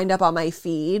will wind up on my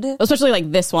feed. Especially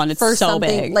like this one. It's For so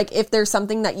something, big. like if there's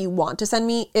something that you want to send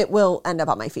me, it will end up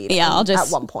on my feed. Yeah, I'll just...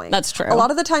 at one point. That's true. A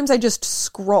lot of the times I just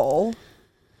scroll.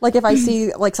 Like if I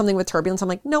see like something with turbulence, I'm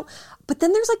like, no. But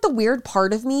then there's like the weird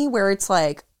part of me where it's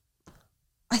like,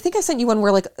 I think I sent you one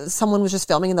where like someone was just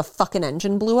filming and the fucking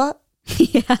engine blew up.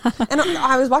 Yeah. And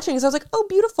I was watching it, so I was like, oh,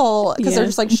 beautiful. Because they're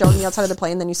just like showing the outside of the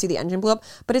plane, then you see the engine blew up.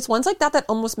 But it's ones like that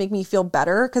almost make me feel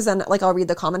better, because then like I'll read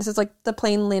the comments. It's like the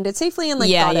plane landed safely and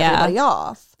like got everybody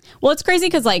off. Well, it's crazy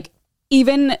because like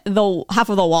even the half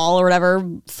of the wall or whatever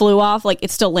flew off, like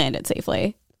it still landed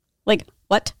safely. Like,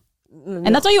 what? No.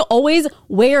 And that's why you always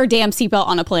wear a damn seatbelt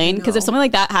on a plane, because if something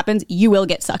like that happens, you will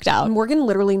get sucked out. Morgan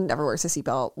literally never wears a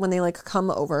seatbelt. When they like come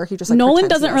over, he just like Nolan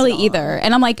doesn't really either.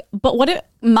 And I'm like, but what if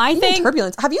my thing...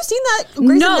 Turbulence. Have you seen that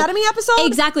Grey's Anatomy episode?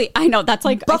 Exactly. I know. That's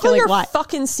like, buckle I feel like your why?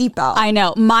 fucking seatbelt. I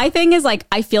know. My thing is like,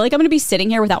 I feel like I'm going to be sitting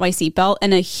here without my seatbelt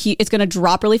and it's going to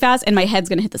drop really fast and my head's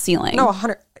going to hit the ceiling. No,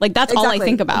 100. Like that's all I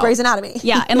think about. Grey's Anatomy.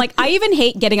 Yeah. And like, I even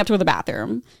hate getting up to the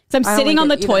bathroom. So I'm sitting on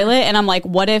the toilet and I'm like,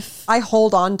 what if... I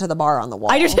hold on to the bar on the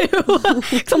wall. I do too.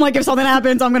 Because I'm like, if something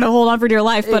happens, I'm going to hold on for dear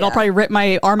life, but I'll probably rip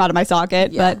my arm out of my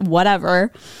socket, but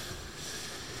whatever.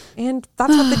 And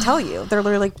that's what they tell you. They're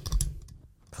literally like,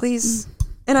 please.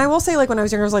 And I will say, like, when I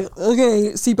was younger, I was like,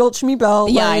 okay, seatbelt, shmee belt.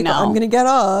 Yeah, like, I know. I'm going to get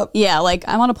up. Yeah, like,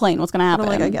 I'm on a plane. What's going to happen?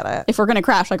 I'm like, I get it. If we're going to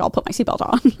crash, like, I'll put my seatbelt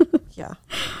on. Yeah,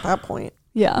 that point.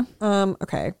 Yeah.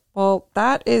 Okay. Well,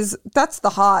 that's the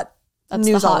hot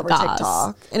news all over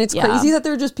TikTok. And it's crazy that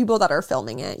there are just people that are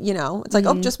filming it, you know? It's like,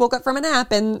 oh, just woke up from a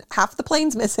nap and half the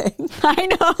plane's missing. I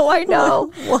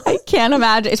know. I can't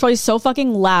imagine. It's probably so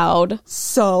fucking loud.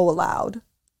 So loud.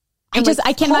 I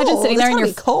can't imagine sitting there and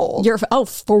you're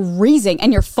freezing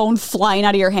and your phone flying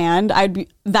out of your hand.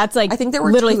 That's like, I think there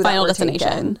were literally two Final that were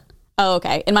Destination. taken. Oh,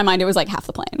 okay. In my mind, it was like half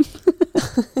the plane.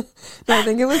 No, I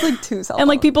think it was like 2 cell phones. And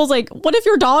like people's like, what if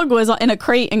your dog was in a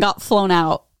crate and got flown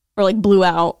out or like blew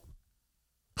out?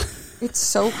 It's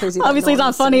so crazy. Obviously, it's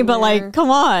not funny, but like, come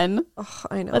on. Oh,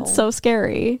 I know. That's so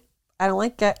scary. I don't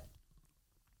like it.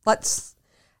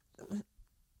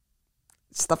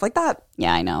 Stuff like that.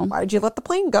 Yeah, I know. Why did you let the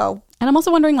plane go? And I'm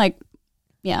also wondering, like,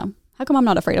 yeah, how come I'm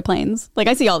not afraid of planes? Like,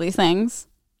 I see all these things.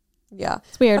 Yeah.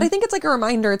 It's weird. But I think it's like a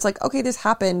reminder. It's like, okay, this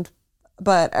happened,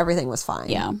 but everything was fine.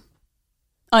 Yeah.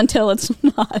 Until it's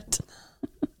not.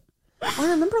 I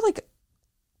remember like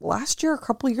last year, a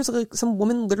couple of years ago, like, some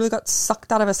woman literally got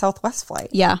sucked out of a Southwest flight.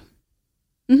 Yeah.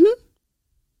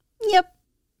 Yep.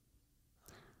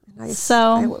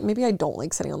 Maybe I don't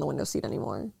like sitting on the window seat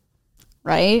anymore.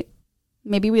 Right?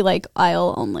 Maybe we like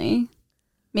aisle only.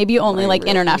 Maybe you only like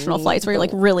international flights where you're like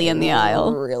really in the aisle.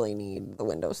 I really need the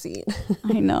window seat.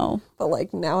 I know. But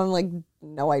like now I'm like,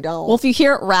 no, I don't. Well, if you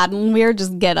hear it rattling weird,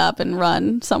 just get up and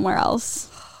run somewhere else.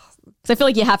 Because I feel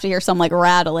like you have to hear some like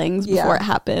rattlings before it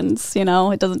happens. You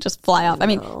know, it doesn't just fly off. I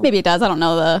mean, maybe it does. I don't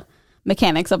know the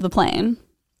mechanics of the plane.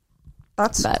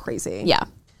 That's crazy. Yeah.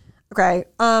 Okay.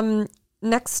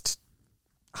 Next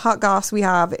hot goss we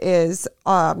have is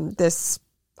this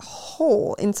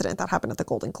whole incident that happened at the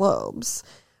Golden Globes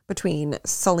between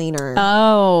Selena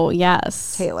Oh,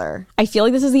 yes. Taylor. I feel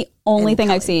like this is the only thing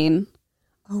I've seen.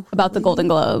 about the Golden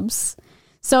Globes.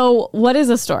 So what is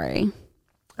the story?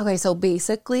 Okay, so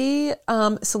basically,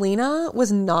 Selena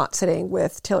was not sitting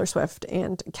with Taylor Swift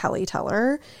and Kelly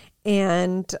Teller.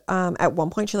 And at one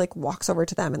point, she like walks over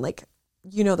to them and like,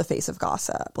 you know, the face of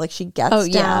gossip. Like she gets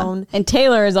down. And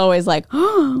Taylor is always like,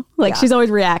 she's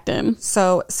always reacting.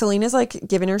 So Selena's like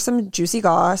giving her some juicy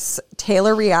goss.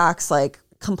 Taylor reacts like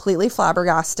completely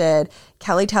flabbergasted.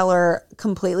 Kelly Teller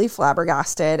completely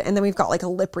flabbergasted. And then we've got like a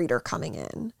lip reader coming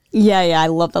in. Yeah, I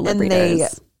love the lip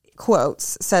readers.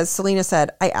 Quotes, says, Selena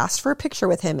said, I asked for a picture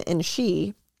with him and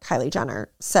she, Kylie Jenner,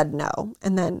 said no.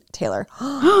 And then Taylor.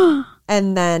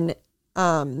 And then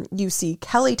you see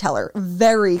Kelly Teller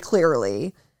very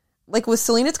clearly. Like with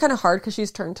Selena, it's kind of hard because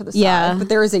she's turned to the side. But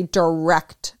there is a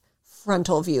direct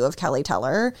frontal view of Kelly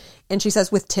Teller. And she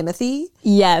says, with Timothy.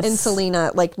 Yes. And Selena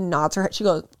like nods her head. She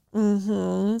goes,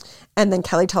 mm-hmm. And then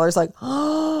Kelly Teller's like,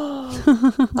 oh.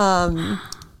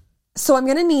 So I'm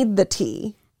going to need the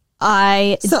tea.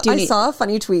 I saw a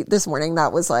funny tweet this morning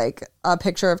that was like a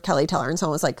picture of Kelly Teller and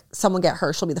someone was like, someone get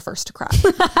her, she'll be the first to cry.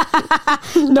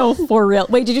 No, for real.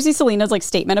 Wait, did you see Selena's like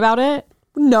statement about it?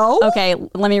 No. Okay,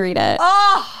 let me read it.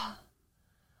 Oh,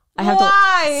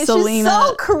 why? Selena, she's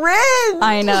so cringe.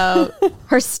 I know.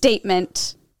 Her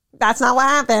statement. That's not what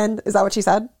happened. Is that what she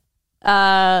said?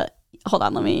 Hold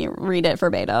on, let me read it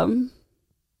verbatim.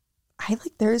 I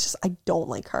don't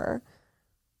like her.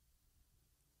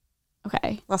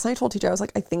 Okay. Last night I told TJ, I was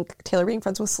like, I think Taylor being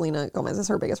friends with Selena Gomez is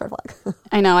her biggest red flag.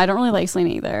 I know. I don't really like Selena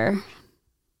either.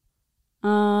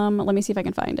 Let me see if I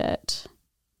can find it.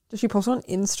 Did she post it on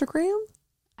Instagram?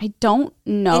 I don't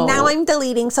know. And now I'm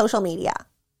deleting social media.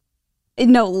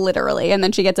 No, literally. And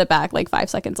then she gets it back like 5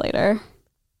 seconds later.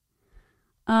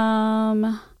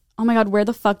 Oh my God, where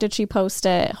the fuck did she post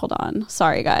it? Hold on.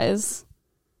 Sorry, guys.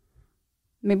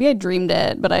 Maybe I dreamed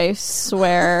it, but I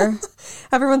swear.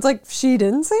 Everyone's like, she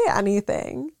didn't say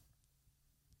anything.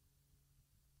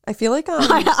 I feel like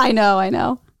I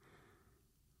know.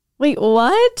 Wait,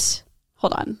 what?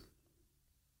 Hold on.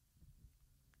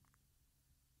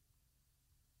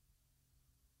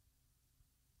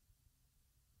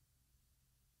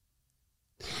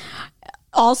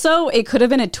 Also, it could have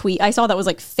been a tweet I saw that was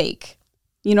like fake.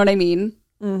 You know what I mean?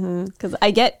 Because I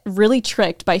get really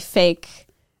tricked by fake.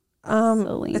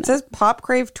 Selena. It says Pop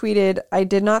Crave tweeted, I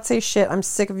did not say shit. I'm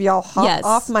sick of y'all. Hop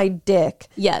off my dick.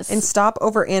 Yes. And stop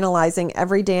over analyzing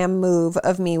every damn move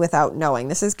of me without knowing.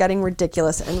 This is getting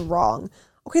ridiculous and wrong.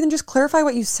 Okay, then just clarify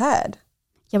what you said.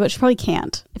 Yeah, but she probably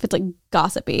can't if it's like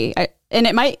gossipy. And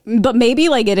it might, but maybe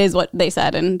like it is what they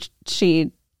said and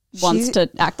she wants to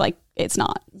act like it's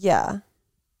not. Yeah.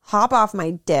 Hop off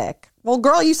my dick. Well,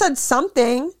 girl, you said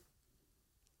something.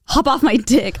 Hop off my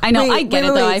dick. I know. I get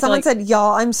it though. Someone said,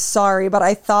 y'all, I'm sorry, but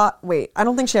I thought, I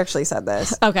don't think she actually said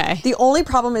this. Okay. The only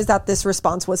problem is that this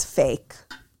response was fake.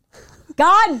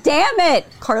 God damn it.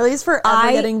 Carly's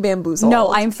forever getting bamboozled.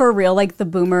 No, I'm for real like the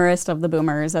boomerest of the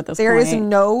boomers at this point. There is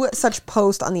no such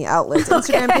post on the outlet's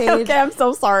Instagram page. Okay, I'm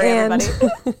so sorry, everybody.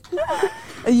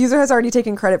 A user has already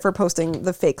taken credit for posting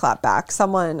the fake clap back.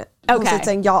 Someone posted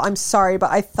saying, y'all, I'm sorry, but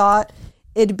I thought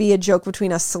it'd be a joke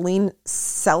between us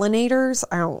Selenators.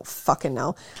 I don't fucking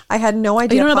know. I had no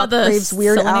idea Pop Crave's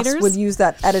weird ass would use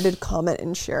that edited comment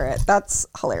and share it. That's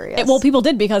hilarious. Well, people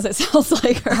did because it sounds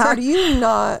like her. How do you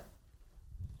not...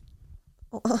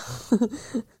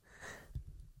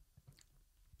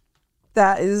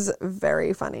 That is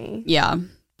very funny. Yeah.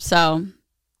 So...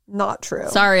 Not true.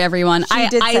 Sorry, everyone. She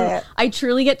did say it. I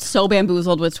truly get so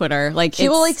bamboozled with Twitter. Like she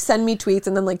will like send me tweets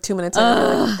and then like 2 minutes later,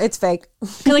 like, it's fake.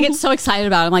 Because I get so excited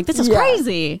about it. I'm like, this is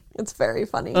crazy. It's very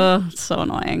funny. It's so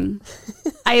annoying.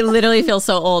 I literally feel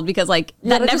so old because like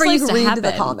that never used to happen.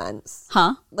 The comments,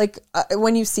 huh? Like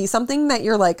when you see something that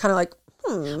you're like kind of like.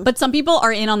 But some people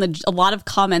are in on a lot of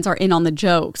comments are in on the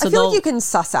joke. So I feel like you can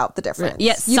suss out the difference.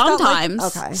 Yes,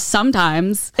 sometimes.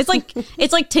 Sometimes. It's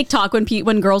like TikTok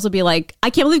when girls will be like, I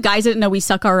can't believe guys didn't know we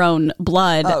suck our own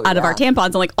blood out of our tampons.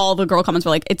 And like all the girl comments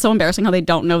were like, it's so embarrassing how they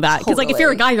don't know that. Because like if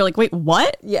you're a guy, you're like, wait,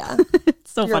 what? Yeah.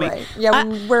 It's so funny. Right. Yeah,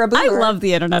 when we're a boomer. I love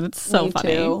the internet. It's so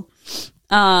funny. Too.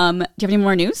 Do you have any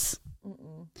more news?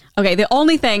 Okay, the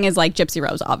only thing is like Gypsy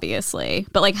Rose, obviously.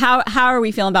 But like how are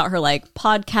we feeling about her like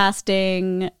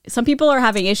podcasting? Some people are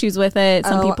having issues with it.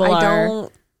 Some people I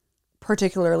don't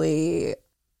particularly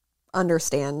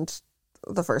understand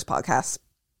the first podcast.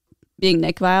 Being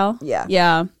Nick Viall? Yeah.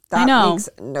 Yeah. That I know. makes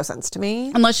no sense to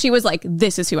me. Unless she was like,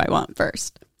 this is who I want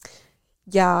first.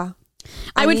 Yeah.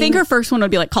 I would think her first one would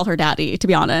be like, call her daddy, to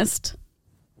be honest.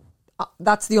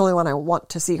 That's the only one I want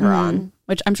to see her on.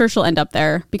 Which I'm sure she'll end up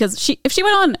there. Because if she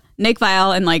went on Nick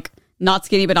Viall and like not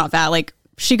skinny but not fat, like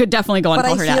she could definitely go on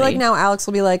Call Her Daddy. But I feel like now Alex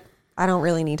will be like, I don't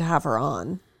really need to have her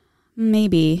on.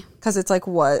 Maybe. Because it's like,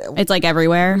 what? It's like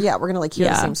everywhere. Yeah, we're going to like hear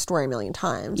the same story a million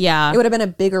times. Yeah. It would have been a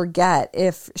bigger get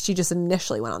if she just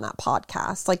initially went on that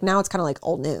podcast. Like now it's kind of like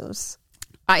old news.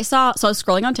 So I was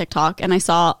scrolling on TikTok and I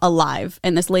saw a live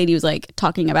and this lady was like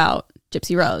talking about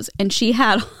Gypsy Rose and she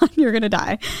had on, you're going to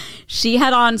die. She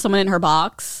had on someone in her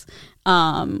box. Do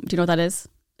you know what that is?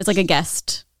 It's like a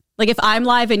guest. Like if I'm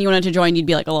live and you wanted to join, you'd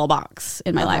be like a little box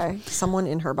in my life. Someone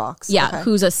in her box. Yeah. Okay.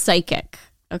 Who's a psychic.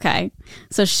 Okay.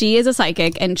 So she is a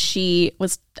psychic and she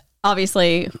was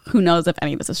obviously, who knows if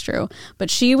any of this is true, but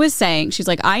she was saying, she's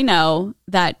like, I know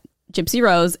that Gypsy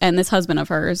Rose and this husband of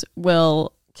hers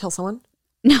will kill someone.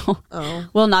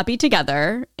 Will not be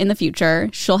together in the future.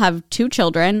 She'll have 2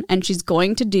 children and she's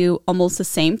going to do almost the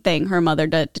same thing her mother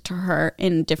did to her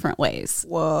in different ways.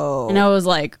 Whoa. And I was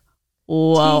like,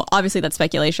 whoa. Obviously that's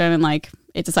speculation and like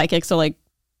it's a psychic, so like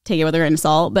take it with a grain of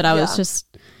salt. But I was just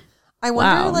I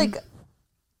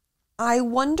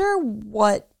wonder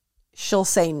what she'll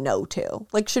say no to.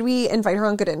 Like, should we invite her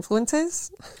on Good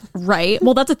Influences? Right.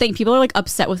 Well, that's the thing. People are like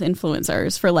upset with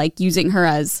influencers for like using her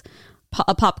as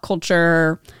a pop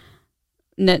culture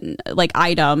like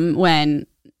item when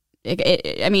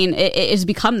it has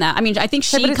become that. I mean, I think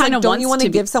she kind of like, wants don't you want to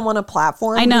give someone a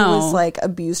platform? I know. Who was like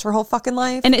abused her whole fucking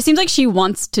life, and it seems like she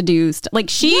wants to do like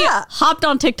she hopped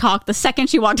on TikTok the second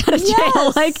she walked out of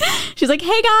jail. Like she's like,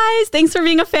 "Hey guys, thanks for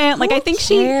being a fan." Like I think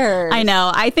cares? I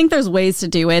know. I think there's ways to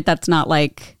do it. That's not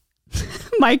like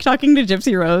Mike talking to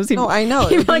Gypsy Rose. I know.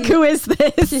 He'd be like, who is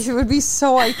this? It would be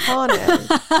so iconic.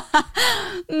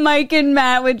 Mike and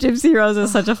Matt with Gypsy Rose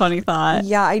is such a funny thought.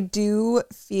 Yeah, I do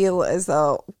feel as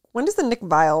though. When does the Nick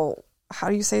Viall, how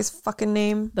do you say his fucking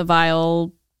name? The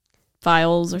Viall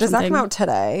Files or does something? Does that come out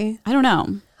today? I don't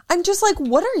know. I'm just like,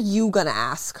 what are you going to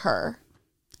ask her?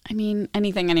 I mean,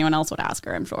 anything anyone else would ask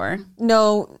her, I'm sure.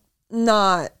 No,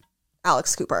 not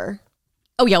Alex Cooper.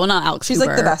 Oh, yeah, well, not Alex Cooper. She's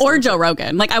like the best. Or Joe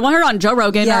Rogan. Like, I want her on Joe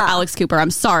Rogan or Alex Cooper.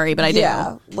 I'm sorry, but I do.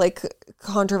 Yeah, like,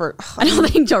 controversial. I don't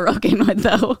think Joe Rogan would,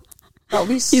 though. That would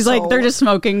be He's like, they're just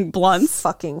smoking blunts.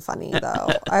 Fucking funny, though.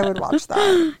 I would watch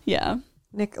that. Yeah.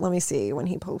 Nick, let me see when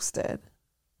he posted.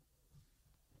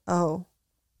 Oh,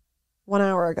 1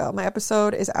 hour ago. My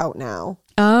episode is out now.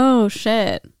 Oh,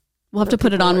 shit. We'll have to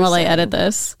put it on while I edit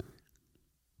this.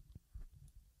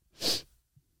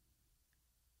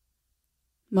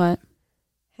 What?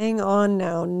 Hang on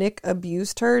now. Nick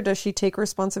abused her. Does she take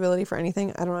responsibility for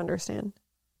anything? I don't understand.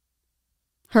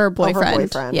 Her boyfriend. Oh, her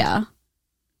boyfriend. Yeah.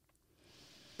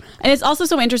 And it's also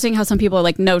so interesting how some people are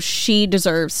like, no, she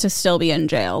deserves to still be in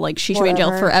jail. Like, she should be in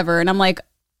jail forever. And I'm like,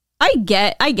 I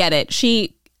get it.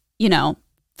 She,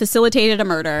 facilitated a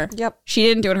murder. Yep. She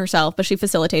didn't do it herself, but she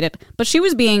facilitated. But she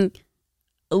was being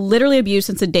literally abused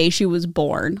since the day she was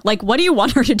born. Like, what do you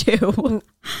want her to do?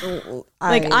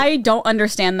 I don't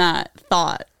understand that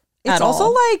thought. It's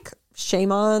also like,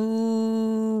 shame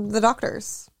on the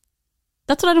doctors.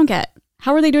 That's what I don't get.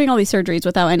 How are they doing all these surgeries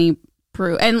without any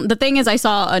proof? And the thing is, I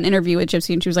saw an interview with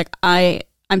Gypsy and she was like,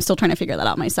 I'm still trying to figure that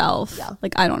out myself. Yeah.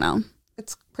 Like, I don't know.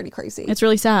 It's pretty crazy. It's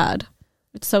really sad.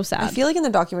 It's so sad. I feel like in the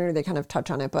documentary they kind of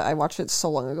touch on it, but I watched it so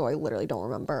long ago I literally don't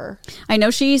remember. I know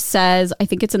she says, I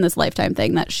think it's in this Lifetime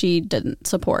thing, that she didn't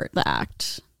support the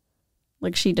act.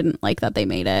 Like, she didn't like that they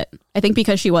made it. I think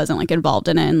because she wasn't like involved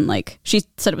in it, and like she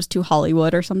said it was too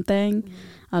Hollywood or something.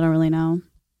 I don't really know.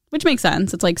 Which makes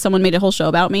sense. It's like someone made a whole show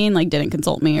about me and like didn't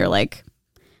consult me or like,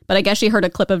 but I guess she heard a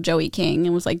clip of Joey King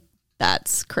and was like,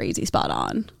 that's crazy spot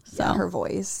on. So yeah, her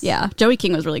voice. Yeah. Joey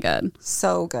King was really good.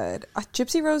 So good.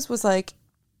 Gypsy Rose was like,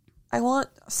 I want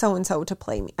so-and-so to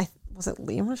play me. Was it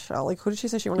Lea Michele? Like, who did she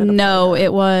say she wanted to play? No,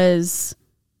 it was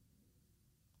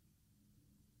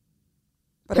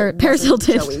Paris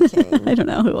Hilton. Joey King. I don't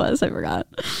know who it was. I forgot.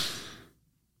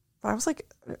 But I was like,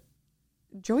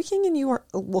 Joey King and you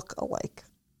look alike.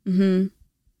 Mm-hmm.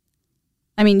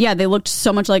 I mean, yeah, they looked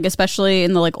so much like, especially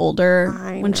in the like older,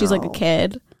 when she's like a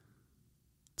kid.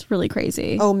 It's really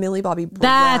crazy. Oh, Millie Bobby Brown.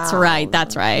 That's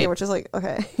right. Yeah, which is like,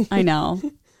 okay. I know.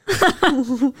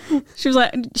 She was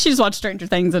like, she just watched Stranger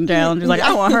Things in jail and she's like,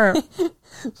 I want her.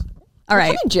 All right.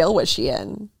 What kind of jail was she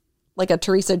in? Like a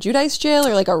Teresa Giudice jail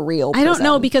or like a real prison? I don't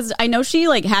know, because I know she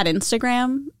like had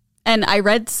Instagram and I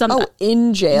read some. Oh,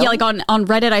 in jail? Yeah, like on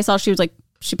Reddit I saw she was like,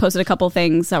 she posted a couple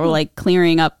things that were like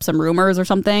clearing up some rumors or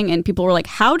something, and people were like,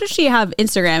 how does she have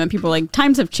Instagram? And people were like,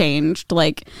 times have changed.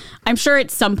 Like, I'm sure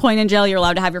at some point in jail you're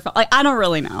allowed to have your phone. Like, I don't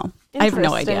really know. I have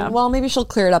no idea. Well, maybe she'll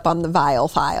clear it up on the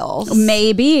Viall files.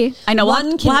 Maybe. I know.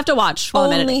 We'll have to watch.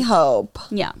 Only hope.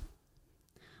 Yeah.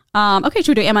 Okay,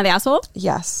 should we do Am I the Asshole?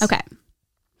 Yes. Okay.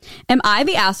 Am I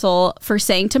the asshole for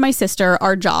saying to my sister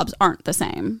our jobs aren't the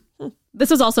same? This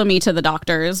was also me to the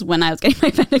doctors when I was getting my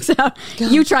appendix out.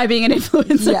 God. You try being an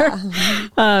influencer. Yeah.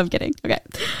 I'm kidding. Okay.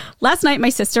 Last night, my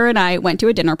sister and I went to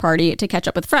a dinner party to catch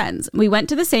up with friends. We went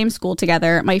to the same school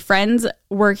together. My friends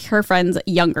were her friends'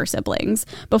 younger siblings.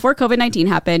 Before COVID-19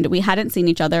 happened, we hadn't seen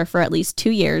each other for at least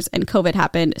 2 years, and COVID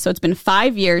happened. So it's been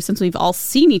 5 years since we've all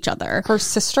seen each other. Her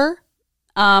sister?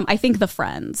 I think the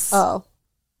friends. Oh.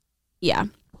 Yeah.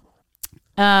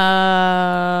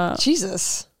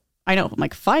 Jesus. I know, I'm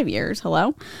like 5 years.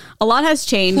 Hello. A lot has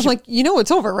changed. I'm like,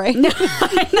 it's over, right? I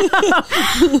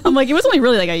know. I'm like, it was only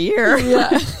really like a year.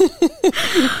 Yeah.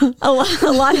 a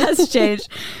lot has changed.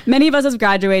 Many of us have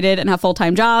graduated and have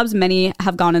full-time jobs. Many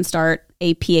have gone and start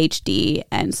a PhD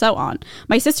and so on.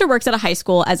 My sister works at a high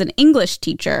school as an English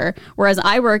teacher, whereas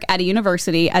I work at a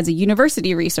university as a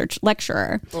university research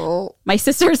lecturer. Oh. My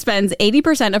sister spends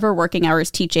 80% of her working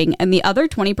hours teaching, and the other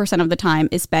 20% of the time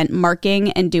is spent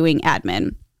marking and doing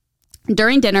admin.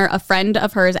 During dinner, a friend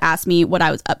of hers asked me what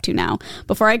I was up to now.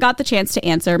 Before I got the chance to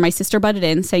answer, my sister butted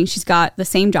in, saying she's got the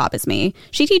same job as me.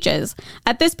 She teaches.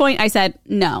 At this point, I said,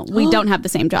 no, we don't have the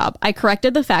same job. I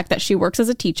corrected the fact that she works as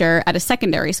a teacher at a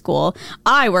secondary school.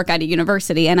 I work at a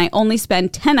university, and I only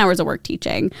spend 10 hours of work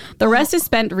teaching. The rest is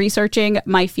spent researching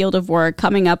my field of work,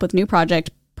 coming up with new project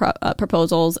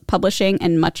proposals, publishing,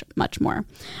 and much, much more.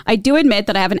 I do admit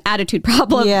that I have an attitude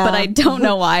problem, but I don't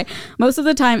know why. Most of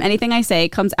the time, anything I say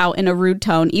comes out in a rude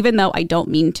tone, even though I don't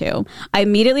mean to. I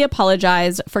immediately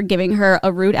apologized for giving her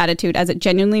a rude attitude, as it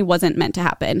genuinely wasn't meant to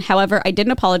happen. However, I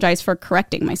didn't apologize for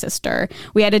correcting my sister.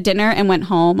 We had a dinner and went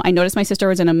home. I noticed my sister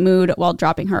was in a mood while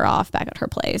dropping her off back at her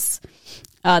place.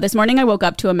 This morning, I woke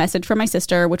up to a message from my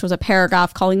sister, which was a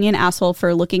paragraph calling me an asshole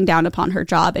for looking down upon her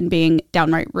job and being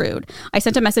downright rude. I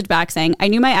sent a message back saying, I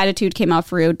knew my attitude came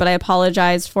off rude, but I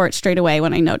apologized for it straight away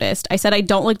when I noticed. I said, I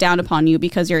don't look down upon you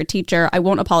because you're a teacher. I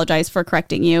won't apologize for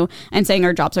correcting you and saying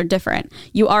our jobs are different.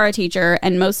 You are a teacher,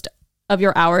 and most of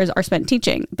your hours are spent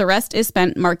teaching. The rest is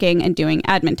spent marking and doing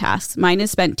admin tasks. Mine is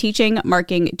spent teaching,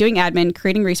 marking, doing admin,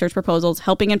 creating research proposals,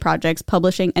 helping in projects,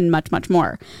 publishing, and much, much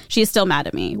more. She is still mad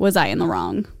at me. Was I in the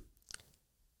wrong?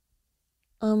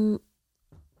 I'm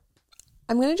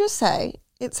going to just say,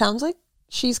 it sounds like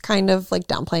she's kind of like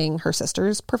downplaying her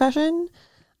sister's profession.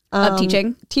 Of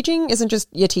teaching? Teaching isn't just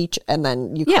you teach and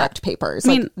then you correct papers.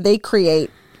 I mean, they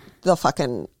create the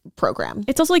fucking program.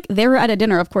 It's also like they were at a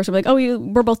dinner, of course. We're like, oh,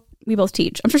 we both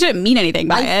teach. I'm sure she didn't mean anything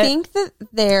by it. I think that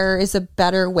there is a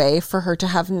better way for her to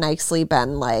have nicely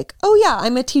been like, oh yeah,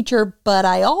 I'm a teacher, but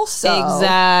I also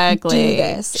do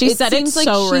this. She said it's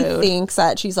so rude. She thinks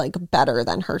that she's like better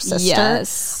than her sister.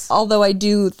 Yes. Although I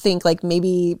do think like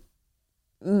maybe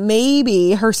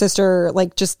her sister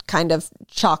like just kind of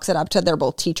chalks it up to they're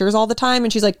both teachers all the time.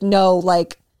 And she's like, no,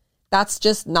 like that's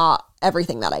just not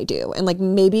everything that I do. And like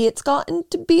maybe it's gotten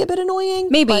to be a bit annoying.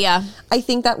 Maybe, yeah. I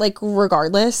think that like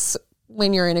regardless,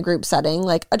 when you're in a group setting,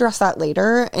 like address that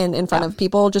later and in front of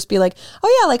people, just be like,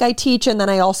 oh yeah, like I teach and then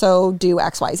I also do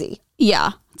XYZ.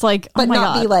 Yeah. It's like, but oh my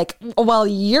not God. Be like, well,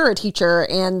 you're a teacher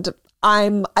and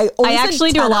I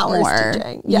actually do a lot more.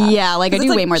 Teaching. Yeah, like I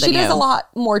do way more than you. She does a lot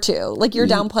more too. Like you're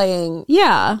downplaying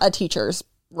a teacher's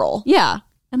role. Yeah.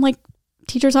 And like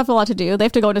teachers have a lot to do. They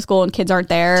have to go to school and kids aren't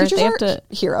there. Teachers they have are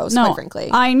heroes, quite frankly.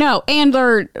 I know. And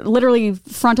they're literally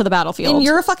front of the battlefield. And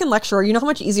you're a fucking lecturer. You know how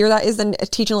much easier that is than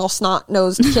teaching little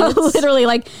snot-nosed kids? Literally,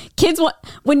 like kids,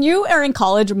 when you are in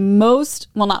college,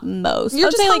 not most.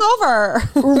 You're just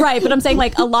hungover. Right. But I'm saying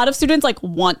like a lot of students like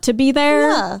want to be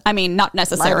there. Yeah. I mean, not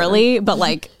necessarily, but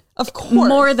like. Of course.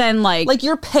 More than like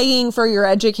you're paying for your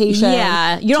education.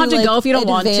 Yeah. You don't have to go if you don't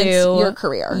want to. Your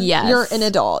career. Yes. You're an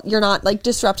adult. You're not like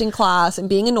disrupting class and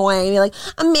being annoying. You're like,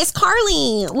 I'm Miss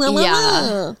Carly. Yeah.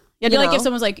 Yeah. It'd be like if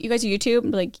someone's like, you guys do YouTube?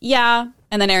 I'd be like, yeah.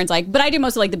 And then Erin's like, but I do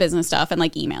most of like the business stuff and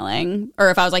like emailing.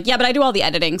 Or if I was like, yeah, but I do all the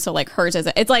editing. So like hers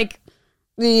isn't. It's like,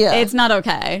 it's not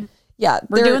okay. Yeah.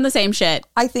 We're doing the same shit.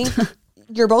 I think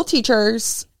you're both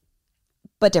teachers,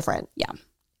 but different. Yeah.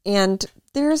 And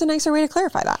there's a nicer way to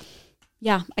clarify that.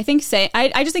 Yeah. I think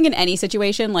I just think in any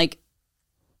situation, like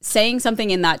saying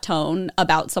something in that tone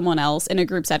about someone else in a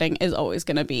group setting is always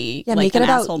going to be like make an it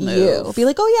about asshole move. You. Be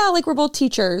like, oh yeah, like we're both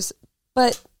teachers,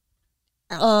 but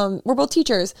we're both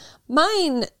teachers.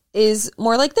 Mine is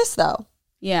more like this though.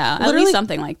 Yeah. Literally, at least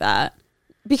something like that.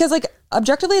 Because like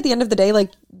objectively at the end of the day,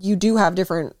 like you do have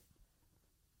different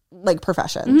like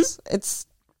professions. Mm-hmm. It's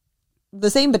the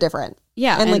same but different.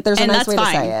 Yeah. And like there's a nice way to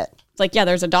say it. It's like, yeah,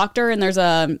 there's a doctor and there's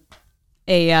a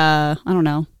I don't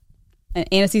know, an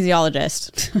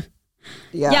anesthesiologist.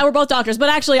 Yeah, we're both doctors, but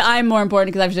actually I'm more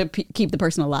important because I have to keep the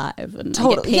person alive. And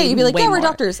totally. Yeah, you'd be like, yeah, we're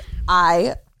doctors.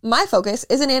 My focus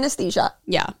is in anesthesia.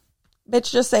 Yeah. Bitch,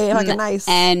 just say it fucking nice.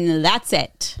 And that's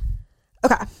it.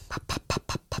 Okay.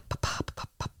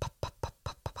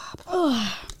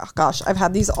 Oh gosh, I've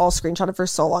had these all screenshotted for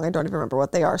so long I don't even remember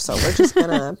what they are, so we're just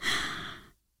gonna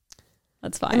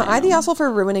That's fine. Am I the asshole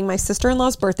for ruining my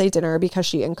sister-in-law's birthday dinner because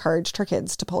she encouraged her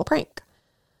kids to pull a prank?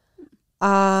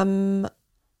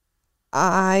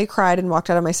 I cried and walked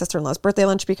out of my sister-in-law's birthday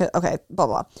lunch because okay, blah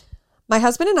blah. My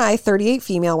husband and I, 38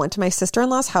 female, went to my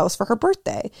sister-in-law's house for her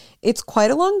birthday. It's quite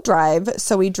a long drive,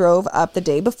 so we drove up the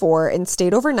day before and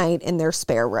stayed overnight in their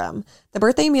spare room. The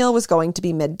birthday meal was going to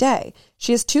be midday.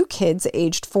 She has 2 kids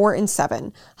aged 4 and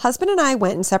 7. Husband and I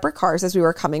went in separate cars as we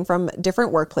were coming from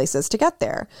different workplaces to get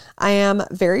there. I am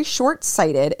very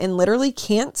short-sighted and literally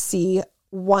can't see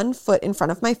 1 foot in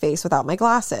front of my face without my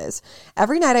glasses.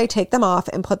 Every night I take them off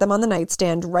and put them on the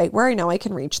nightstand right where I know I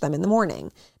can reach them in the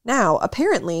morning. Now,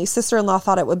 apparently, sister-in-law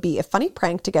thought it would be a funny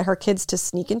prank to get her kids to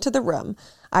sneak into the room.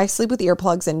 I sleep with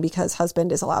earplugs in because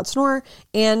husband is a loud snorer,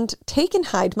 and take and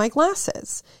hide my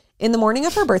glasses. In the morning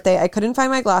of her birthday, I couldn't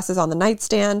find my glasses on the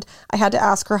nightstand. I had to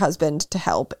ask her husband to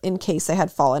help in case they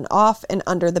had fallen off and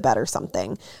under the bed or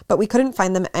something, but we couldn't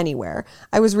find them anywhere.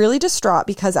 I was really distraught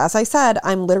because, as I said,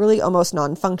 I'm literally almost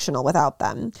non-functional without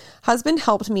them. Husband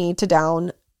helped me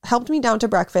down to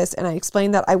breakfast, and I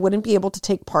explained that I wouldn't be able to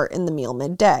take part in the meal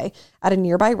midday at a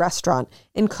nearby restaurant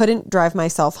and couldn't drive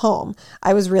myself home.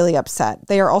 I was really upset.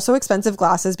 They are also expensive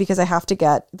glasses because I have to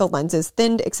get the lenses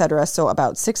thinned, etc., so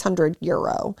about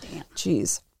 €600. Damn.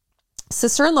 Jeez.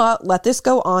 Sister-in-law let this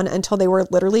go on until they were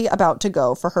literally about to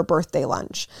go for her birthday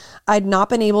lunch. I'd not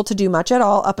been able to do much at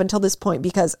all up until this point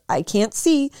because I can't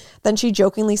see. Then she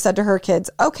jokingly said to her kids,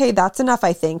 "Okay, that's enough,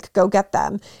 I think. Go get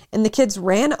them." And the kids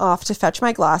ran off to fetch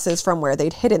my glasses from where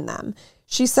they'd hidden them.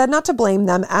 She said not to blame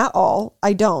them at all.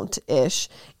 I don't-ish.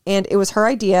 And it was her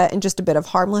idea and just a bit of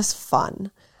harmless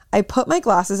fun. I put my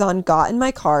glasses on, got in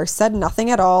my car, said nothing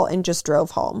at all, and just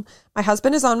drove home. My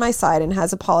husband is on my side and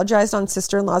has apologized on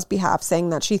sister-in-law's behalf, saying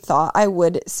that she thought I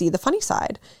would see the funny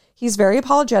side. He's very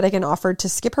apologetic and offered to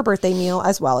skip her birthday meal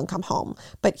as well and come home.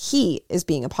 But he is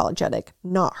being apologetic,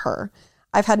 not her.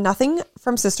 I've had nothing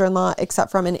from sister-in-law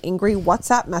except from an angry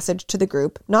WhatsApp message to the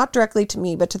group, not directly to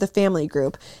me, but to the family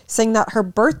group, saying that her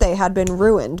birthday had been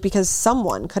ruined because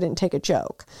someone couldn't take a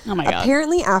joke. Oh my God.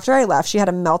 Apparently, after I left, she had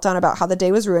a meltdown about how the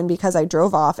day was ruined because I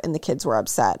drove off and the kids were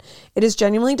upset. It is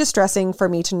genuinely distressing for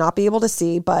me to not be able to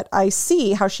see, but I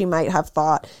see how she might have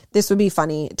thought this would be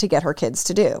funny to get her kids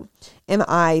to do. Am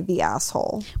I the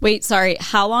asshole? Wait, sorry.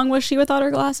 How long was she without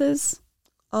her glasses?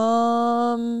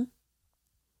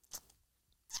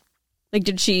 Like,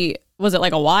 was it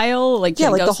like a while? Like, yeah,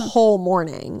 like the whole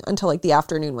morning until like the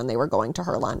afternoon when they were going to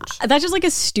her lunch. That's just like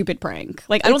a stupid prank.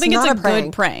 Like, I don't think it's a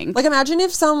good prank. Like, imagine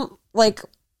if like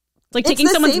taking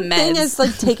someone's meds. It's the same thing as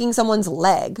like taking someone's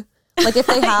leg. Like if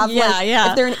they have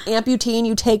if they're an amputee and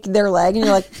you take their leg and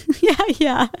you're like,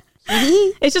 yeah.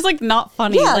 It's just like not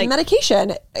funny. Yeah, like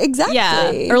medication. Exactly.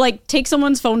 Yeah. Or like take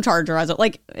someone's phone charger as it.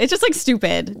 Like it's just like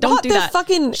stupid. Don't do that.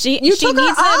 You took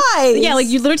her eyes. Yeah, like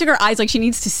you literally took her eyes. Like she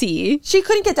needs to see. She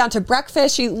couldn't get down to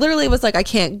breakfast. She literally was like, I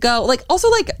can't go. Like also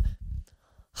like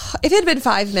if it had been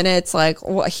 5 minutes, like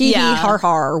hee har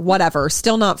har, whatever,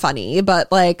 still not funny,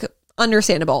 but like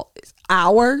understandable.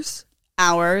 Hours.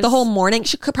 The whole morning.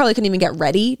 She couldn't even get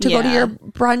ready to go to your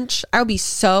brunch. I would be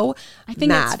so I think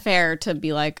mad. It's fair to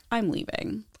be like, I'm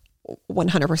leaving.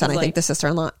 100%. I think the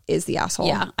sister-in-law is the asshole.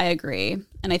 Yeah, I agree.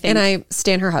 And I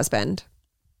stand her husband.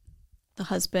 The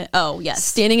husband. Oh, yes.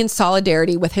 Standing in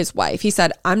solidarity with his wife. He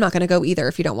said, I'm not going to go either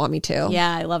if you don't want me to.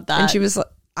 Yeah, I love that. And she was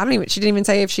she didn't even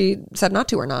say if she said not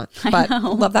to or not. But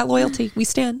love that loyalty. We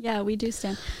stand. Yeah, we do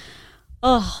stand.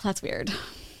 Oh, that's weird.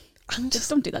 Just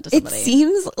don't do that to somebody. It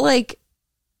seems like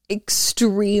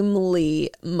extremely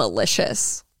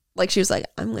malicious. Like she was like,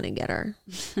 I'm gonna get her.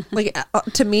 Like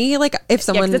to me, like if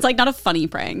someone, it's like not a funny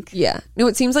prank. Yeah, no,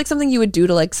 it seems like something you would do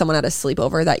to like someone at a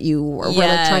sleepover that you were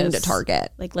like trying to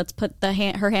target. Like let's put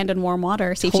her hand in warm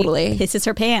water, see if she pisses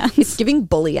her pants. It's giving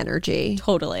bully energy.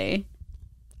 Totally.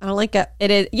 I don't like it.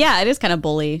 It is. Yeah, it is kind of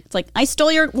bully. It's like I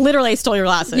stole your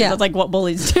glasses. Yeah. That's like what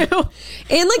bullies do. And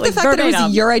like the fact that it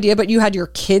was your idea, but you had your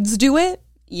kids do it.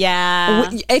 Yeah.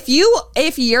 If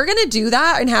you're gonna do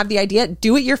that and have the idea,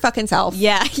 do it your fucking self.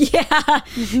 Yeah.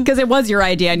 Because it was your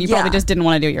idea and you probably just didn't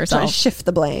want to do it yourself. To shift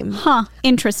the blame. Huh.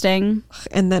 Interesting.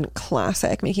 And then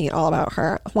classic, making it all about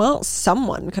her. Well,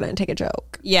 someone couldn't take a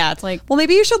joke. Yeah, it's like, well,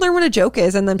 maybe you should learn what a joke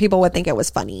is, and then people would think it was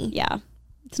funny. Yeah.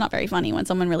 It's not very funny when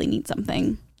someone really needs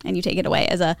something and you take it away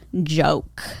as a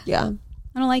joke. Yeah.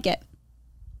 I don't like it.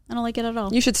 I don't like it at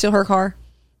all. You should steal her car.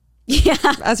 Yeah.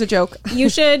 As a joke. You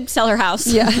should sell her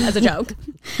house as a joke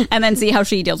and then see how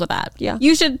she deals with that. Yeah.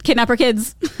 You should kidnap her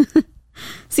kids.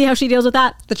 See how she deals with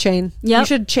that? The chain. Yep. You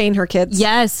should chain her kids.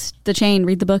 Yes, the chain.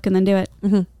 Read the book and then do it.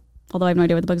 Mm-hmm. Although I have no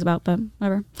idea what the book's about, but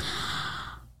whatever.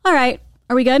 All right.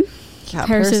 Are we good? Yeah,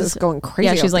 Paris is going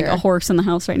crazy. Yeah, she's like there. a horse in the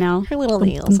house right now. Her little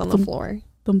nails on the floor.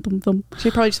 Thump, thump, thump.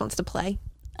 She probably just wants to play.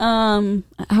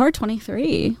 Hour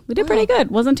 23. We did pretty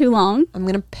good. Wasn't too long. I'm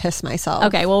going to piss myself.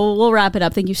 Okay, well, we'll wrap it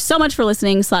up. Thank you so much for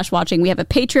listening / watching. We have a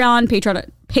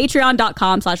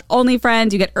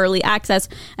patreon.com/onlyfriends. You get early access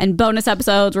and bonus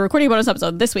episodes. We're recording a bonus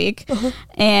episode this week.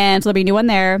 And so there'll be a new one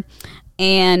there.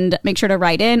 And make sure to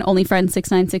write in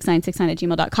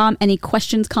onlyfriends696969@gmail.com. Any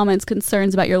questions, comments,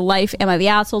 concerns about your life, am I the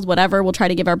assholes, whatever. We'll try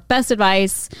to give our best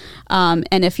advice. And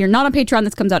if you're not on Patreon,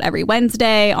 this comes out every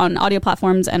Wednesday on audio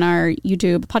platforms and our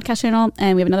YouTube podcast channel.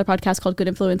 And we have another podcast called Good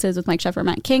Influences with Mike Sheffer and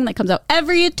Matt King that comes out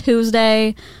every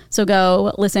Tuesday. So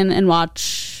go listen and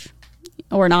watch,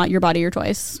 or not. Your body, your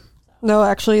choice. No,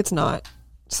 actually, it's not.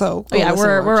 So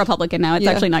we're Republican now. It's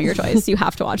actually not your choice. You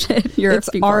have to watch it. It's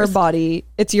our body.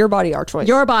 It's your body, our choice.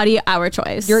 Your body, our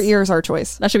choice. Your ears, our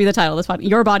choice. That should be the title of this podcast.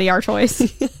 Your body, our choice.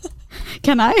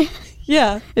 Can I?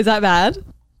 Yeah. Is that bad?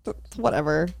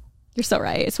 Whatever. You're so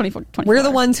right. It's 24. We're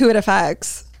the ones who it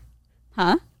affects.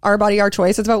 Huh? Our body, our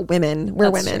choice. It's about women.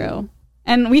 We're That's women. True.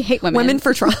 And we hate women. Women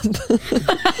for Trump.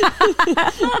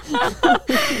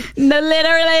 No,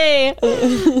 literally.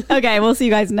 Okay, we'll see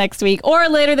you guys next week or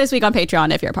later this week on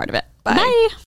Patreon if you're a part of it. Bye. Bye.